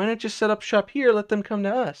 Why not just set up shop here? Let them come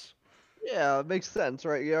to us. Yeah, it makes sense,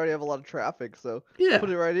 right? You already have a lot of traffic, so Yeah. put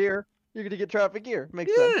it right here. You're gonna get traffic here.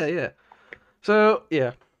 Makes sense. Yeah. So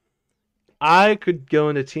yeah, I could go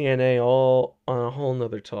into TNA all on a whole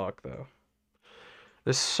nother talk though.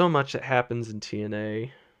 There's so much that happens in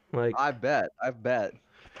TNA. Like I bet.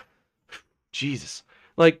 Jesus.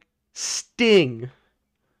 Like Sting,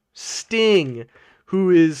 who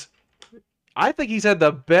is I think he's had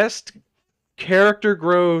the best character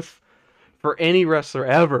growth for any wrestler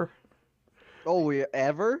ever. Oh,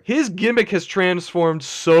 ever? His gimmick has transformed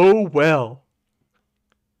so well.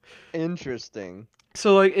 Interesting.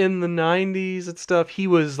 So like in the 90s and stuff, he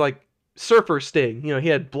was like Surfer Sting. He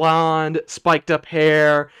had blonde, spiked up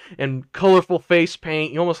hair, and colorful face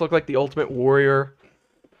paint. He almost looked like the Ultimate Warrior.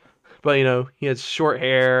 But he has short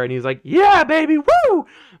hair, and he's like, "Yeah, baby, woo!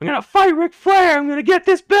 I'm gonna fight Ric Flair. I'm gonna get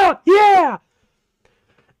this belt. Yeah!"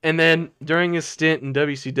 And then during his stint in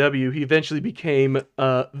WCW, he eventually became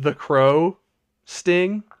the Crow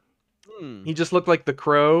Sting. He just looked like the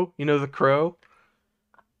Crow. You know the Crow.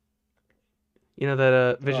 You know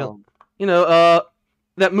that visual. Um,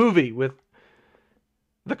 That movie with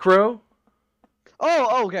the Crow.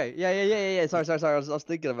 okay. Yeah. Sorry. I was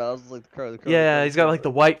thinking about it. I was like, the crow, Yeah, he's got like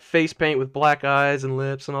the the white face paint with black eyes and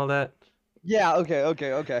lips and all that. Yeah,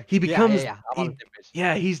 okay. He becomes Yeah. I'm on the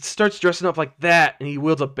same page. he starts dressing up like that, and he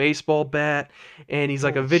wields a baseball bat, and he's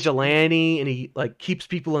like a Holy shit. vigilante, and he like keeps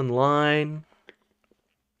people in line.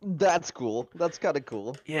 That's cool. That's kind of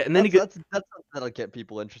cool. Yeah, and then that's that'll get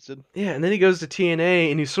people interested. and then he goes to TNA,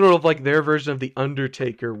 and he's sort of like their version of the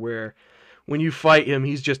Undertaker, where when you fight him,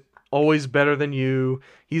 he's just always better than you.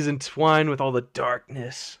 He's entwined with all the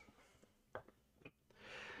darkness.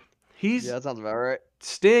 Yeah, that sounds about right.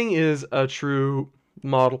 Sting is a true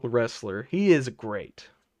model wrestler. He is great.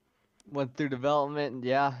 Went through development, and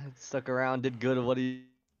yeah, stuck around, did good at what he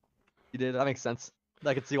did. That makes sense.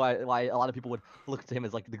 I could see why a lot of people would look to him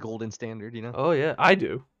as like the golden standard, you know? Oh yeah, I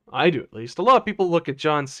do. I do at least. A lot of people look at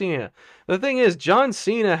John Cena. The thing is, John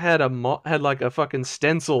Cena had had like a fucking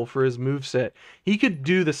stencil for his moveset. He could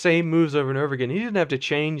do the same moves over and over again. He didn't have to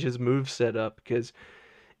change his moveset up because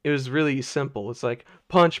it was really simple. It's like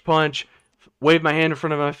punch, punch, wave my hand in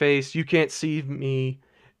front of my face. You can't see me.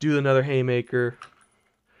 Do another haymaker.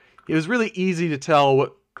 It was really easy to tell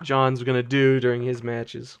what John's gonna do during his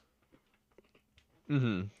matches.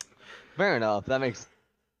 Fair enough. That makes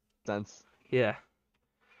sense. Yeah.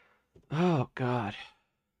 Oh God.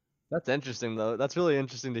 That's interesting though. That's really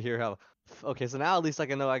interesting to hear how. Okay, so now at least I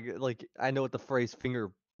can know. I know what the phrase finger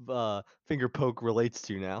poke relates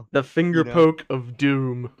to now. The finger poke of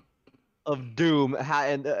doom. Of doom,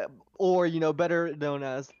 or better known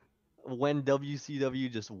as when WCW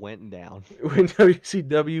just went down. When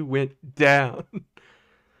WCW went down.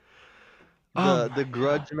 The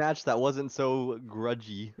grudge match that wasn't so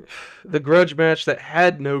grudgy. The grudge match that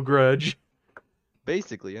had no grudge.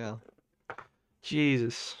 Basically, yeah.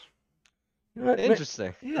 Jesus.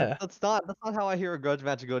 Interesting. Yeah. That's not how I hear a grudge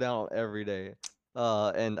match go down every day.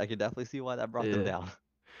 And I can definitely see why that brought them down.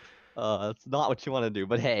 It's not what you want to do,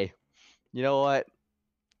 but hey, you know what?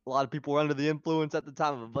 A lot of people were under the influence at the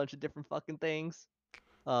time of a bunch of different fucking things.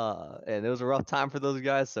 And it was a rough time for those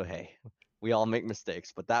guys, so hey, we all make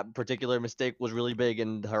mistakes, but that particular mistake was really big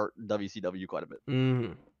and hurt WCW quite a bit.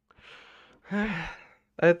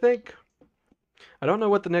 I think I don't know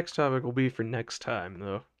what the next topic will be for next time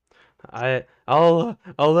though.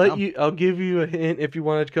 I'll give you a hint if you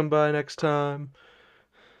want to come by next time.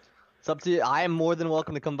 It's up to you. I am more than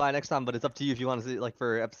welcome to come by next time, but it's up to you if you want to see, like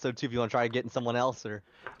for episode 2, if you want to try getting someone else or.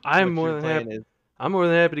 I'm more than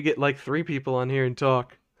happy to get like 3 people on here and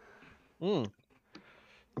talk.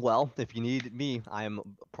 Well, if you need me, I am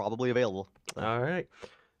probably available. All right.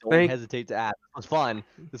 Don't hesitate to ask. It was fun.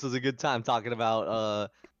 This was a good time talking about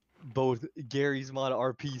both Gary's Mod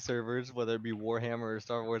RP servers, whether it be Warhammer or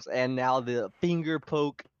Star Wars, and now the finger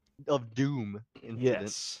poke of doom incident.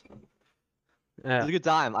 Yes. It was a good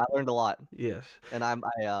time. I learned a lot. Yes. And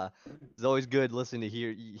it's always good listening to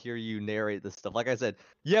hear you narrate this stuff. Like I said,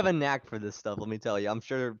 you have a knack for this stuff, let me tell you. I'm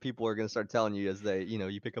sure people are gonna start telling you as they,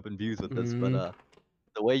 you pick up in views with this, but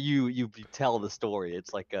the way you tell the story,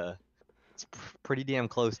 it's like it's pretty damn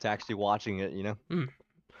close to actually watching it,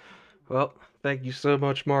 Well, thank you so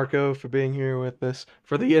much, Marco, for being here with us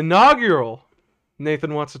for the inaugural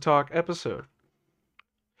Nathan Wants to Talk episode.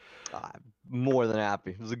 I'm more than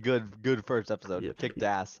happy. It was a good first episode. Yep. Kicked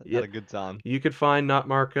ass. Had a good time. You could find Not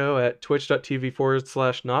Marco at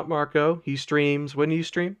twitch.tv/NotMarco. He streams. When do you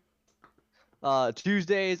stream?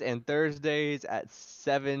 Tuesdays and Thursdays at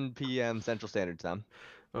 7 p.m. Central Standard Time.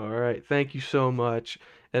 All right. Thank you so much.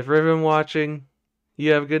 And for everyone watching,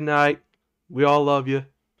 you have a good night. We all love you.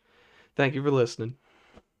 Thank you for listening.